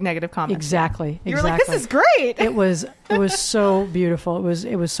right. Negative comments. Exactly. You were like, this is great. It was so beautiful.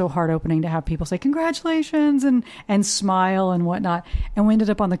 It was so heart opening to have people say congratulations and smile and whatnot. And we ended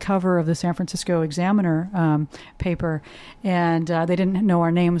up on the cover of the San Francisco Examiner paper, and they didn't know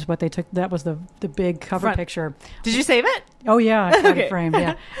our names, but that was the big cover picture. Did you save it? Oh yeah, I got it framed.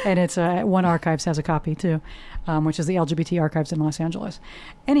 Yeah, and it's One Archives has a copy too, which is the LGBT archives in Los Angeles.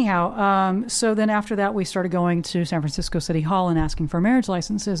 Anyhow, so then after that, we started going to San Francisco City Hall and asking for marriage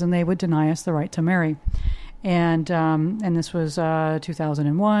licenses, and they would deny us the right to marry. And this was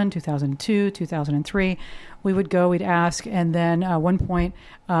 2001, 2002, 2003. We would go, we'd ask, and then at one point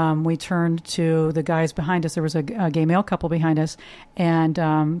we turned to the guys behind us. There was a gay male couple behind us, and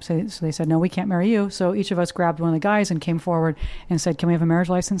so they said, no, we can't marry you. So each of us grabbed one of the guys and came forward and said, can we have a marriage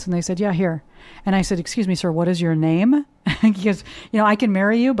license? And they said, yeah, here. And I said, excuse me, sir, what is your name? because, I can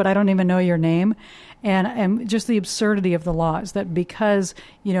marry you, but I don't even know your name. And just the absurdity of the laws that because,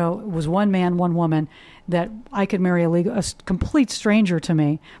 it was one man, one woman, that I could marry a complete stranger to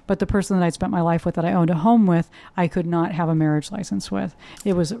me, but the person that I'd spent my life with, that I owned a home with, I could not have a marriage license with.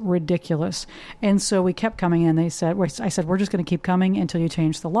 It was ridiculous. And so we kept coming in. I said, we're just going to keep coming until you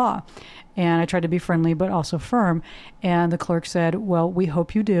change the law. And I tried to be friendly, but also firm. And the clerk said, well, we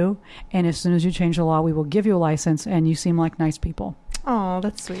hope you do. And as soon as you change the law, we will give you a license. And you seem like nice people. Oh,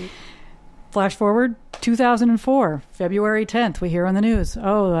 that's sweet. Flash forward, 2004, February 10th, we hear on the news,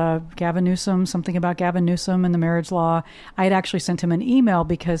 Gavin Newsom, something about Gavin Newsom and the marriage law. I had actually sent him an email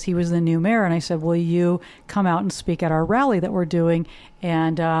because he was the new mayor, and I said, will you come out and speak at our rally that we're doing?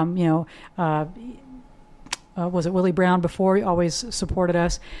 And, was it Willie Brown before? He always supported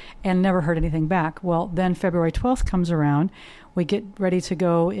us, and never heard anything back. Well, then February 12th comes around. We get ready to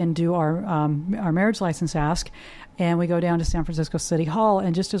go and do our marriage license ask, and we go down to San Francisco City Hall,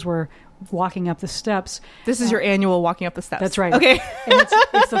 and just as we're walking up the steps... This is your annual walking up the steps. That's right. Okay. And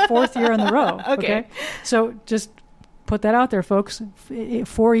it's the fourth year in the row. Okay. So just put that out there, folks.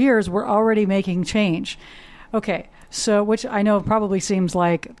 4 years, we're already making change. Okay. So, which I know probably seems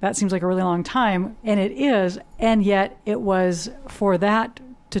like a really long time, and it is, and yet it was for that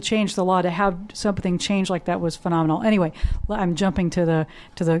to change the law, to have something change like that was phenomenal. Anyway, I'm jumping to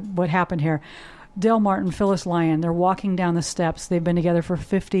the what happened here. Del Martin, Phyllis Lyon, they're walking down the steps. They've been together for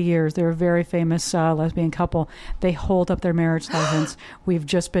 50 years. They're a very famous lesbian couple. They hold up their marriage license. We've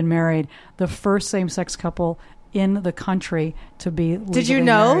just been married. The first same-sex couple in the country to be legally Did you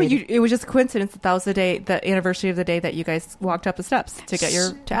know? married. It was just a coincidence that was the anniversary of the day that you guys walked up the steps to get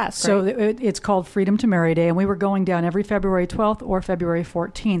to ask. So right? it's called Freedom to Marry Day, and we were going down every February 12th or February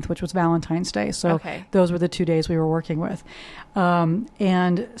 14th, which was Valentine's Day. So those were the 2 days we were working with.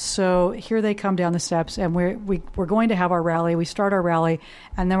 And so here they come down the steps, and we're going to have our rally. We start our rally,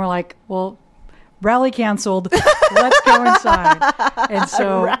 and then we're like, well, rally canceled. Let's go inside. And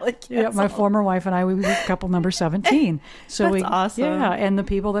so my former wife and I, we were couple number 17. So That's awesome. Yeah, and the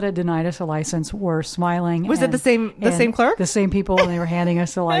people that had denied us a license were smiling. Was it the same clerk? The same people, and they were handing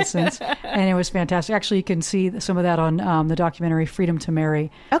us the license. And it was fantastic. Actually, you can see some of that on the documentary Freedom to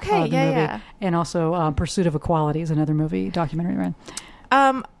Marry. Okay, movie. And also Pursuit of Equality is another documentary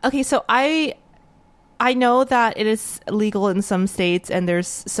ran. Okay, so I know that it is legal in some states, and there's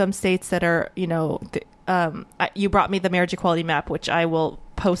some states that are, you brought me the marriage equality map, which I will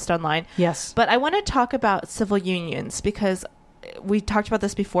post online. Yes. But I want to talk about civil unions, because we talked about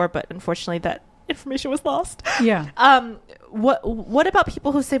this before, but unfortunately that information was lost. Yeah. What about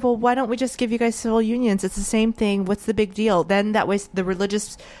people who say, well, why don't we just give you guys civil unions? It's the same thing. What's the big deal? Then that way the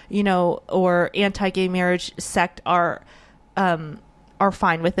religious, or anti-gay marriage sect are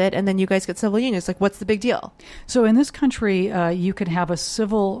fine with it, and then you guys get civil unions. Like, what's the big deal? So in this country, you can have a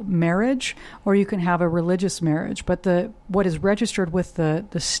civil marriage or you can have a religious marriage, but what is registered with the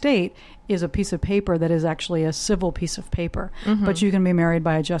state is a piece of paper that is actually a civil piece of paper. Mm-hmm. But you can be married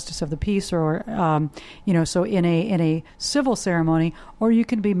by a justice of the peace, or so in a civil ceremony, or you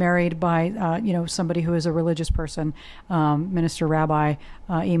can be married by somebody who is a religious person, minister, rabbi,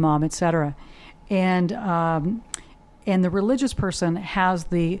 imam, etc. And the religious person has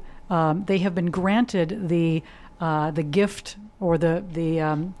they have been granted the gift or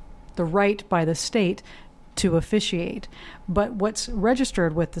the right by the state to officiate. But what's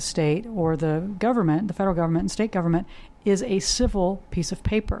registered with the state or the government, the federal government and state government, is a civil piece of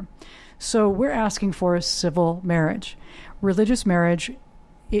paper. So we're asking for a civil marriage. Religious marriage,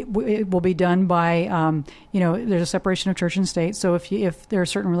 it will be done by, there's a separation of church and state. So if there are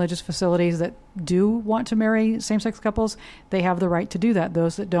certain religious facilities that do want to marry same-sex couples, they have the right to do that.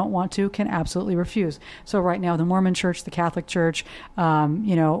 Those that don't want to can absolutely refuse. So right now, the Mormon Church, the Catholic Church,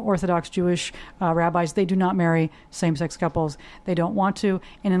 Orthodox Jewish rabbis, they do not marry same-sex couples. They don't want to,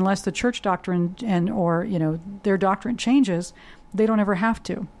 and unless the church doctrine or their doctrine changes, they don't ever have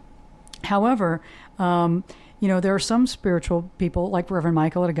to. However, there are some spiritual people like Reverend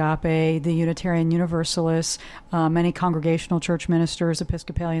Michael at Agape, the Unitarian Universalists, many Congregational church ministers,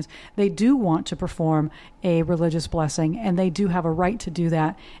 Episcopalians. They do want to perform a religious blessing, and they do have a right to do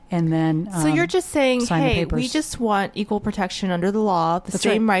that. And then so you're just saying, hey, we just want equal protection under the law, the That's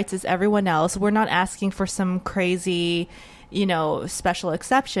same right. rights as everyone else. We're not asking for some crazy, special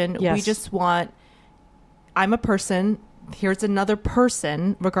exception. Yes. We just want, I'm a person, here's another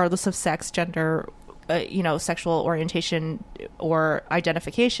person, regardless of sex, gender, sexual orientation or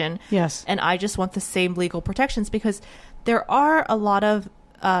identification. Yes. And I just want the same legal protections, because there are a lot of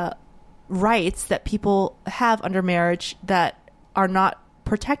rights that people have under marriage that are not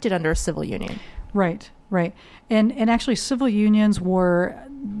protected under a civil union. Right. Right. And actually civil unions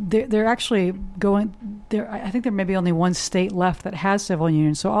they're actually going there. I think there may be only one state left that has civil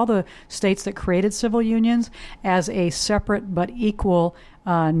unions. So all the states that created civil unions as a separate but equal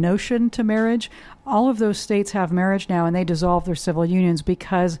notion to marriage, all of those states have marriage now, and they dissolve their civil unions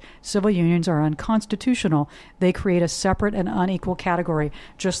because civil unions are unconstitutional. They create a separate and unequal category,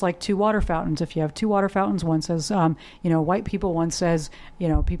 just like two water fountains. If you have two water fountains, one says, white people, one says,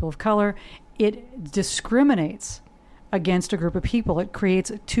 people of color, it discriminates against a group of people. It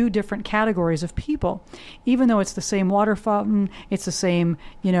creates two different categories of people. Even though it's the same water fountain, it's the same,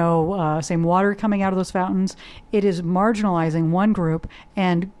 same water coming out of those fountains, it is marginalizing one group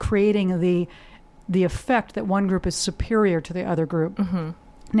and creating the effect that one group is superior to the other group. Mm-hmm.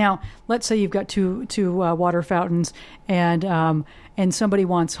 Now, let's say you've got two water fountains, and somebody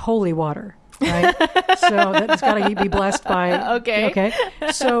wants holy water. Right, so that's got to be blessed by. Okay.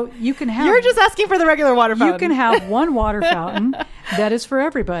 So you can have. You're just asking for the regular water fountain. You can have one water fountain that is for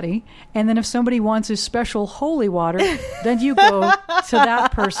everybody, and then if somebody wants a special holy water, then you go to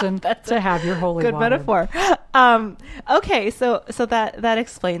that person to have your holy water. Good metaphor. Okay, so that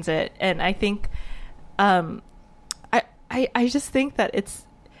explains it, and I think, I just think that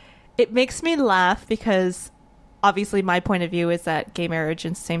it makes me laugh because. Obviously, my point of view is that gay marriage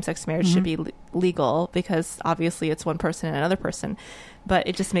and same-sex marriage mm-hmm. should be legal because obviously it's one person and another person. But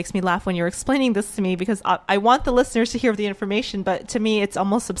it just makes me laugh when you're explaining this to me because I want the listeners to hear the information, but to me, it's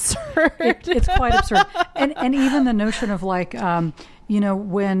almost absurd. It's quite absurd. And even the notion of like, when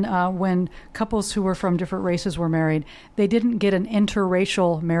couples who were from different races were married, they didn't get an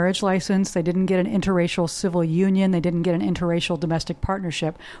interracial marriage license. They didn't get an interracial civil union. They didn't get an interracial domestic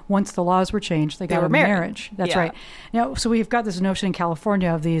partnership. Once the laws were changed, they got a marriage. That's right. Now, so we've got this notion in California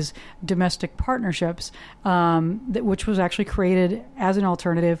of these domestic partnerships, which was actually created as an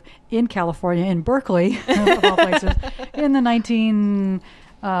alternative in California, in Berkeley, of all places, in the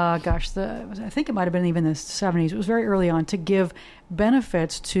I think it might have been even the 70s. It was very early on to give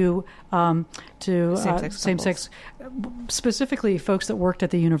benefits to same-sex, specifically folks that worked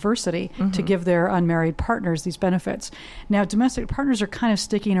at the university, mm-hmm. to give their unmarried partners these benefits. Now, domestic partners are kind of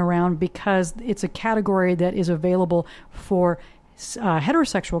sticking around because it's a category that is available for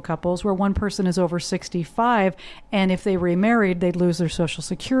heterosexual couples where one person is over 65, and if they remarried, they'd lose their Social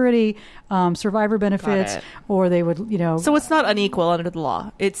Security, survivor benefits, or they would, So it's not unequal under the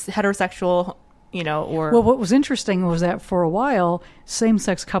law. It's heterosexual, or... Well, what was interesting was that for a while,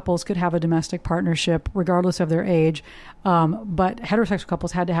 same-sex couples could have a domestic partnership regardless of their age, but heterosexual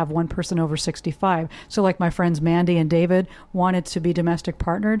couples had to have one person over 65. So like my friends Mandy and David wanted to be domestic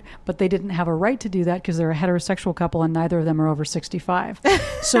partnered, but they didn't have a right to do that because they're a heterosexual couple and neither of them are over 65.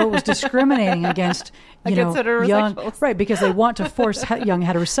 So it was discriminating against, young... Right, because they want to force young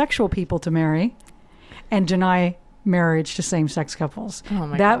heterosexual people to marry and deny marriage to same-sex couples.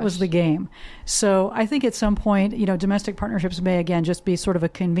 That was the game. So I think at some point, domestic partnerships may again just be sort of a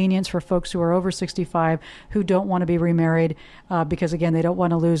convenience for folks who are over 65 who don't want to be remarried because again they don't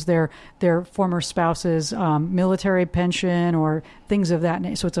want to lose their former spouse's military pension or things of that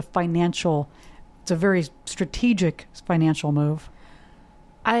nature. So it's a very strategic financial move.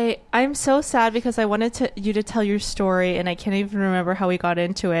 I'm so sad because I wanted you to tell your story and I can't even remember how we got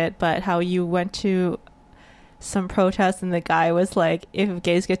into it, but how you went to some protest and the guy was like, if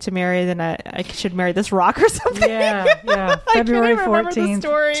gays get to marry, then I should marry this rock or something. Yeah. February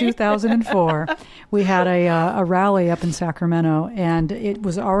 14th, 2004. We had a rally up in Sacramento, and it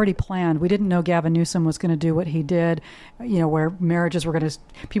was already planned. We didn't know Gavin Newsom was going to do what he did, where people were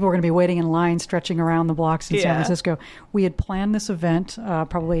going to be waiting in line, stretching around the blocks in San Francisco. We had planned this event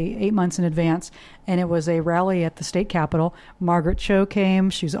probably 8 months in advance, and it was a rally at the state capitol. Margaret Cho came.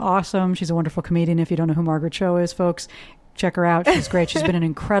 She's awesome. She's a wonderful comedian. If you don't know who Margaret Cho is, folks, check her out. She's great. She's been an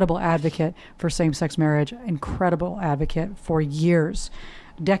incredible advocate for same-sex marriage, incredible advocate for years,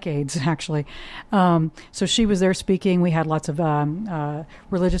 decades, actually. So she was there speaking. We had lots of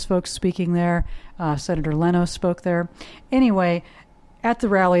religious folks speaking there. Senator Leno spoke there. Anyway, at the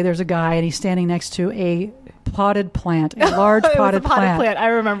rally, there's a guy, and he's standing next to a potted plant, a large potted plant. I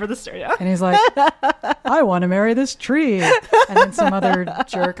remember the story. Yeah. And he's like, I want to marry this tree. And then some other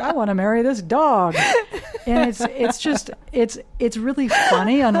jerk, I want to marry this dog. And it's really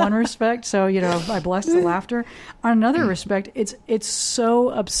funny on one respect. So, I bless the laughter. On another respect, it's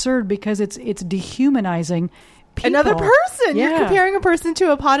so absurd because it's dehumanizing people. Another person. Yeah. You're comparing a person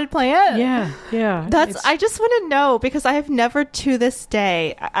to a potted plant. Yeah. I just want to know because I have never to this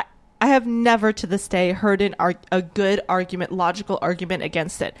day, I have never to this day heard a good argument, logical argument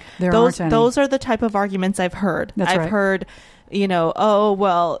against it. Those are the type of arguments I've heard. I've heard, oh,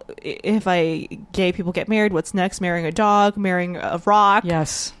 well, if gay people get married, what's next? Marrying a dog, marrying a rock.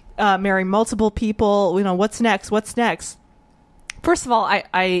 Yes. Marrying multiple people, what's next? First of all,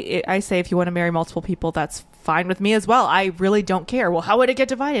 I say if you want to marry multiple people, that's fine with me as well. I really don't care. Well, how would it get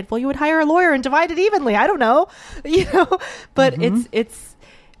divided? Well, you would hire a lawyer and divide it evenly. I don't know, but it's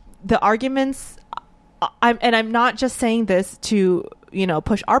the arguments. I'm not just saying this to,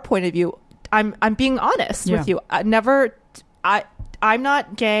 push our point of view. I'm being honest with you. I'm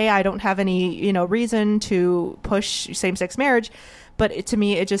not gay. I don't have any, reason to push same-sex marriage, but to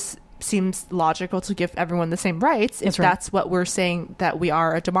me, it just seems logical to give everyone the same rights if that's what we're saying, that we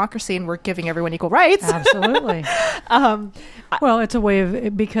are a democracy and we're giving everyone equal rights. Absolutely. Well, it's a way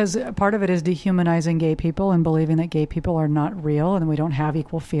of, because part of it is dehumanizing gay people and believing that gay people are not real and we don't have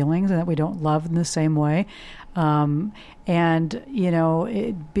equal feelings and that we don't love in the same way. Being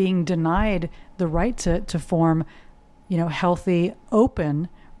denied the right to form, healthy, open,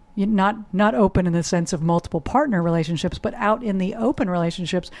 not open in the sense of multiple partner relationships, but out in the open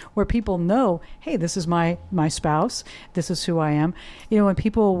relationships where people know, hey, this is my spouse, this is who I am. When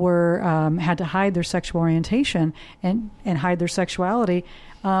people had to hide their sexual orientation and hide their sexuality,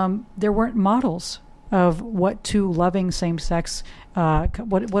 there weren't models of what two loving same-sex what a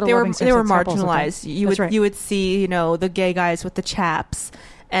loving same-sex they were couples marginalized. You would see the gay guys with the chaps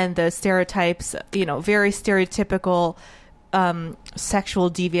and the stereotypes, very stereotypical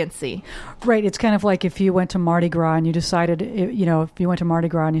sexual deviancy. Right. It's kind of like if you went to Mardi Gras and you decided, if you went to Mardi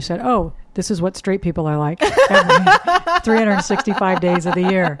Gras and you said, oh, this is what straight people are like 365 days of the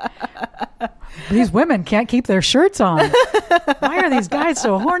year. These women can't keep their shirts on. Why are these guys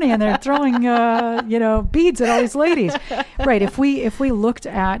so horny and they're throwing, beads at all these ladies? Right. If we looked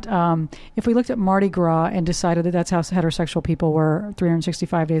at Mardi Gras and decided that that's how heterosexual people were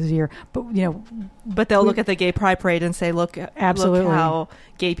 365 days a year, but they'll look at the gay pride parade and say, look how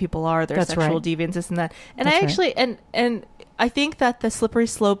gay people are, their sexual deviance, this and that. And and I think that the slippery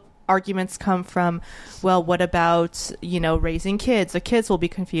slope arguments come from, well, what about, raising kids? The kids will be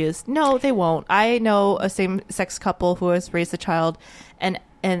confused. No, they won't. I know a same-sex couple who has raised a child, and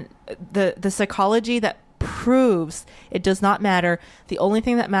the psychology that proves it does not matter. The only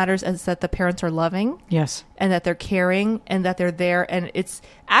thing that matters is that the parents are loving. Yes. And that they're caring and that they're there. And it's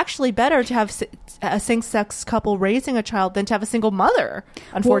actually better to have a same-sex couple raising a child than to have a single mother,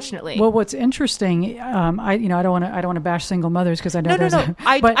 unfortunately. Well, what's interesting, I don't want to bash single mothers because I know I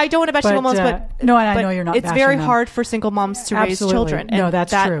don't want to bash single moms, but no, and I know you're not. It's very hard for single moms to raise children. No,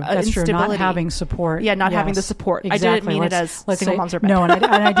 that's true. That's true. Not having support. Yeah, not having the support. Exactly. I didn't mean it as single moms are bad. No, and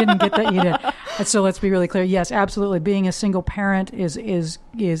I didn't get that you did. So let's be really clear. Yes, absolutely. Being a single parent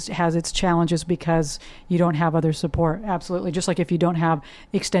has its challenges because you don't have other support. Absolutely. Just like if you don't have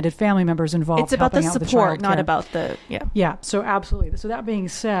extended family members involved. It's about the support, not about the Yeah. So absolutely. So that being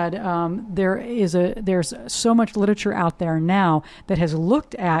said, there's so much literature out there now that has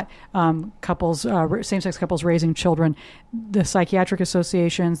looked at couples, same-sex couples raising children. The psychiatric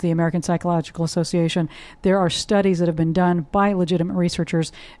associations, the American Psychological Association, there are studies that have been done by legitimate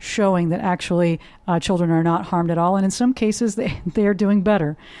researchers showing that actually children are not harmed at all, and in some cases they are doing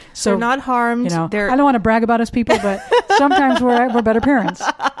better. So they're not harmed. I don't want to brag about us people, but sometimes we're better parents.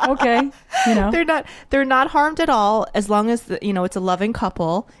 Okay, they're not harmed at all as long as it's a loving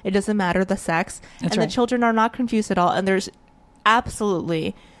couple. It doesn't matter the sex, That's and right. the children are not confused at all. And there's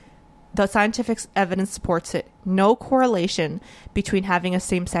absolutely, the scientific evidence supports it, no correlation between having a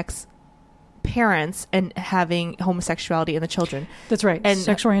same-sex parents and having homosexuality in the children. That's right. And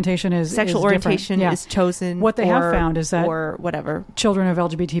sexual orientation is chosen. What they have found is that or whatever children of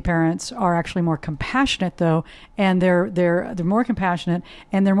LGBT parents are actually more compassionate, though, and they're more compassionate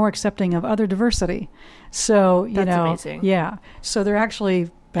and they're more accepting of other diversity. So that's amazing. Yeah. So they're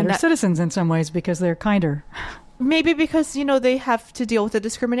actually better citizens in some ways because they're kinder. Maybe because, they have to deal with the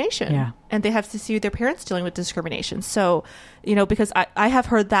discrimination. Yeah. And they have to see their parents dealing with discrimination. So, because I have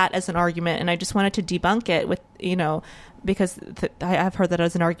heard that as an argument, and I just wanted to debunk it with, because I have heard that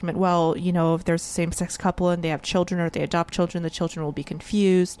as an argument. Well, if there's a same-sex couple and they have children or they adopt children, the children will be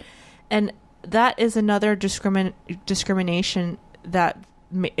confused. And that is another discrimination that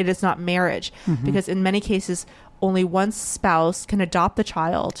it is not marriage. Mm-hmm. Because in many cases, only one spouse can adopt the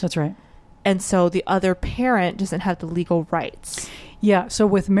child. That's right. And so the other parent doesn't have the legal rights. Yeah. So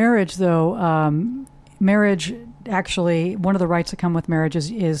with marriage, though, marriage actually, one of the rights that come with marriage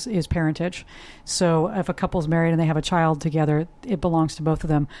is parentage. So if a couple's married and they have a child together, it belongs to both of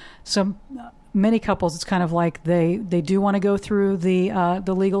them. So many couples, it's kind of like they do want to go through the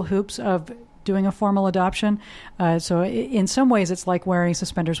legal hoops of doing a formal adoption. So in some ways, it's like wearing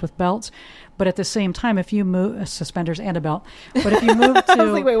suspenders with belts. But at the same time, if you move suspenders and a belt, but if you move to I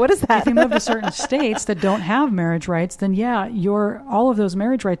was like, wait, what is that? If you move to certain states that don't have marriage rights, then all of those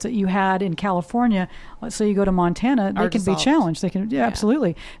marriage rights that you had in California, let's say you go to Montana, they can be challenged. They can,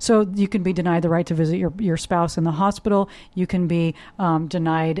 absolutely. So you can be denied the right to visit your spouse in the hospital. You can be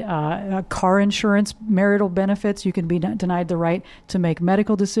denied car insurance, marital benefits. You can be denied the right to make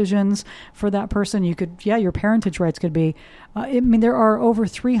medical decisions for that person. You could, your parentage rights could be. There are over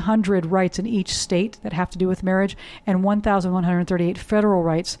 300 rights in each state that have to do with marriage, and 1,138 federal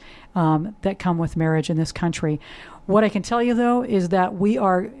rights that come with marriage in this country. What I can tell you, though, is that we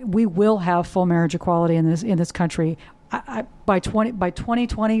will have full marriage equality in this country. By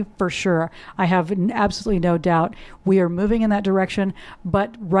 2020 for sure. I have absolutely no doubt we are moving in that direction.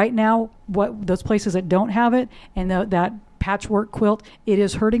 But right now, those places that don't have it and that patchwork quilt, it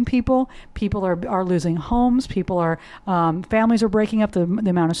is hurting people. People are losing homes. People are families are breaking up. The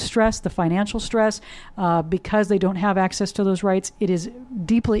amount of stress, the financial stress, because they don't have access to those rights, it is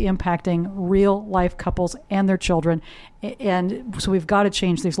deeply impacting real life couples and their children. And so we've got to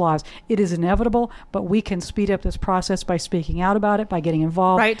change these laws. It is inevitable, but we can speed up this process by speaking out about it, by getting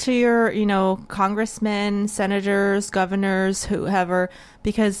involved. Right to your, congressmen, senators, governors, whoever,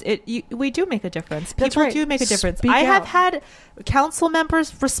 because we do make a difference. People do make a difference. Speak I have out. had council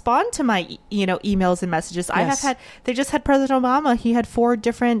members respond to my, emails and messages. Yes. They just had President Obama. He had 4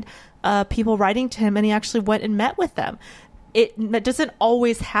 different people writing to him, and he actually went and met with them. It doesn't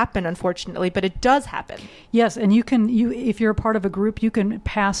always happen, unfortunately, but it does happen. Yes, and if you're a part of a group, you can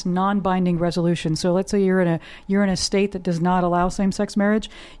pass non-binding resolutions. So let's say you're in a state that does not allow same-sex marriage.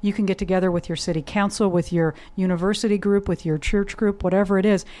 You can get together with your city council, with your university group, with your church group, whatever it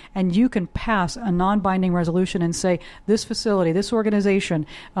is, and you can pass a non-binding resolution and say, this facility, this organization,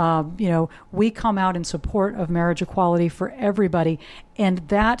 we come out in support of marriage equality for everybody, and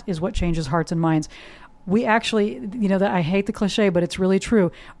that is what changes hearts and minds. We actually, that I hate the cliche, but it's really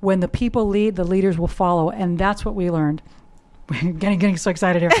true. When the people lead, the leaders will follow. And that's what we learned. Getting so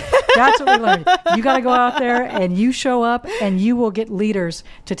excited here. That's what we learned. You got to go out there and you show up and you will get leaders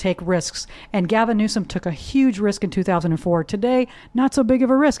to take risks. And Gavin Newsom took a huge risk in 2004. Today, not so big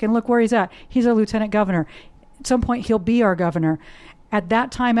of a risk. And look where he's at. He's a lieutenant governor. At some point, he'll be our governor. At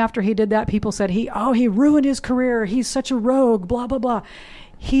that time, after he did that, people said, he ruined his career. He's such a rogue, blah, blah, blah.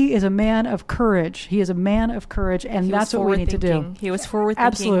 He is a man of courage. He is a man of courage, and that's what we need to do. He was forward thinking.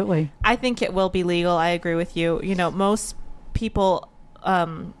 Absolutely. I think it will be legal. I agree with you. Most people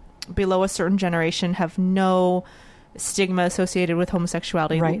below a certain generation have no stigma associated with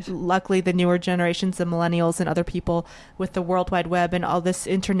homosexuality. Right. Luckily, the newer generations, the millennials and other people with the World Wide Web and all this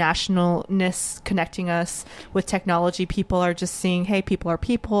internationalness connecting us with technology, people are just seeing, hey, people are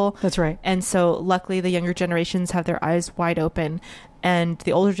people. That's right. And so luckily the younger generations have their eyes wide open. And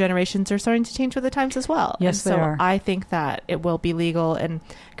the older generations are starting to change with the times as well. Yes, and they so are. I think that it will be legal. And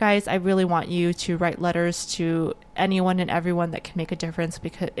guys, I really want you to write letters to anyone and everyone that can make a difference,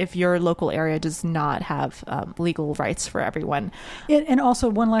 because if your local area does not have legal rights for everyone. And also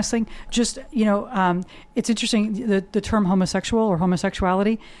one last thing, just, it's interesting, the term homosexual or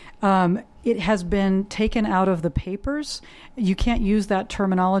homosexuality, it has been taken out of the papers. You can't use that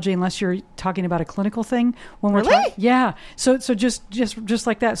terminology unless you're talking about a clinical thing. When we're Really? Yeah. So just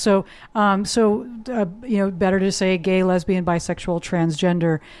like that. So better to say gay, lesbian, bisexual,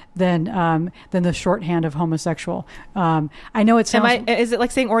 transgender than the shorthand of homosexual. I know it sounds. Is it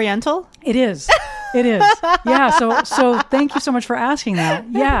like saying Oriental? It is. It is. Yeah. So thank you so much for asking that.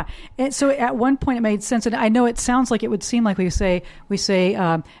 Yeah. And so at one point it made sense, and I know it sounds like it would seem like we say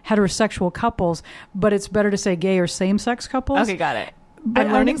heterosexual couples, but it's better to say gay or same-sex couples. Okay, got it. But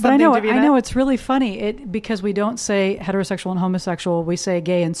I'm learning but something. I know it's really funny because we don't say heterosexual and homosexual. We say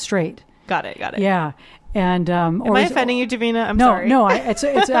gay and straight. Got it. Yeah. And am I offending you, Davina? I'm no, sorry. No, it's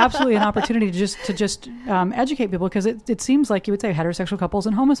absolutely an opportunity to just educate people, because it seems like you would say heterosexual couples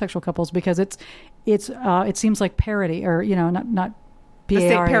and homosexual couples, because it seems like parody, or not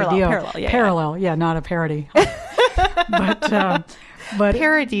parallel, yeah, not a parody, but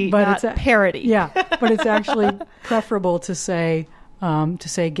parody, but not parody. Yeah, but it's actually preferable to say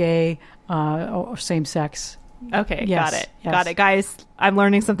gay or same sex. Okay, Yes, got it. yes. Got it. Guys, I'm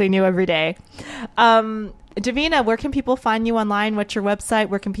learning something new every day. Davina, where can people find you online? What's your website?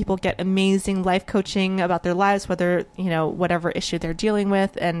 Where can people get amazing life coaching about their lives, whether, whatever issue they're dealing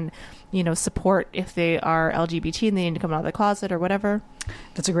with, and, support if they are LGBT and they need to come out of the closet or whatever?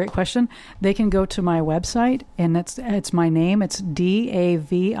 That's a great question. They can go to my website, and it's my name. It's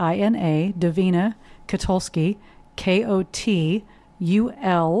Davina, Davina Kotulski,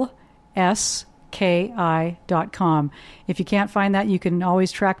 KOTULSKI.com. If you can't find that, you can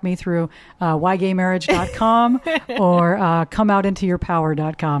always track me through whygaymarriage.com or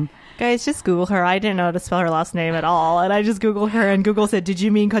comeoutintoyourpower.com. Guys, just Google her. I didn't know how to spell her last name at all. And I just Googled her, and Google said, "Did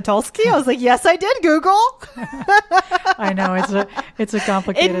you mean Kotulski?" I was like, yes, I did, Google. I know, it's a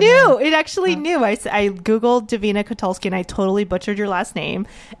complicated It knew. name. It actually knew. I Googled Davina Kotulski, and I totally butchered your last name.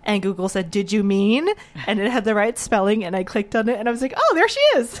 And Google said, "Did you mean?" And it had the right spelling, and I clicked on it, and I was like, oh, there she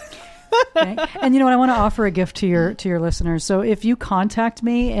is. Okay. And you know what? I want to offer a gift to your listeners. So if you contact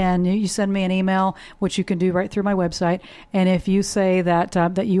me and you send me an email, which you can do right through my website, and if you say that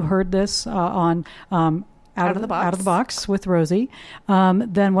that you heard this on Out of the Box with Rosie,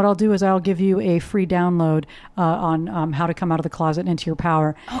 then what I'll do is I'll give you a free download on how to come out of the closet and into your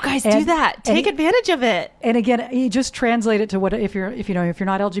power. Oh, guys, do that. Take advantage of it. And again, you just translate it to what if you're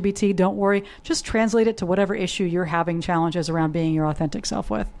not LGBT, don't worry. Just translate it to whatever issue you're having challenges around being your authentic self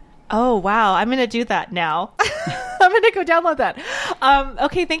with. Oh, wow. I'm going to do that now. I'm going to go download that.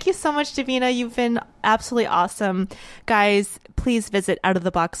 Okay. Thank you so much, Davina. You've been absolutely awesome. Guys, please visit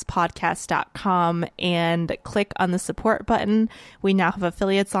outoftheboxpodcast.com and click on the support button. We now have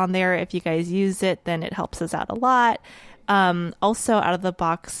affiliates on there. If you guys use it, then it helps us out a lot. Also, Out of the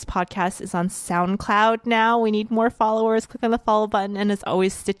Box podcast is on SoundCloud now. We need more followers. Click on the follow button. And as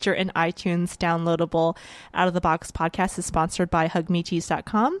always, Stitcher and iTunes downloadable. Out of the Box podcast is sponsored by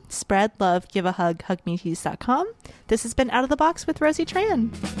hugmetease.com. Spread love, give a hug, hugmetease.com. This has been Out of the Box with Rosie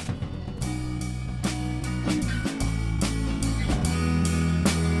Tran.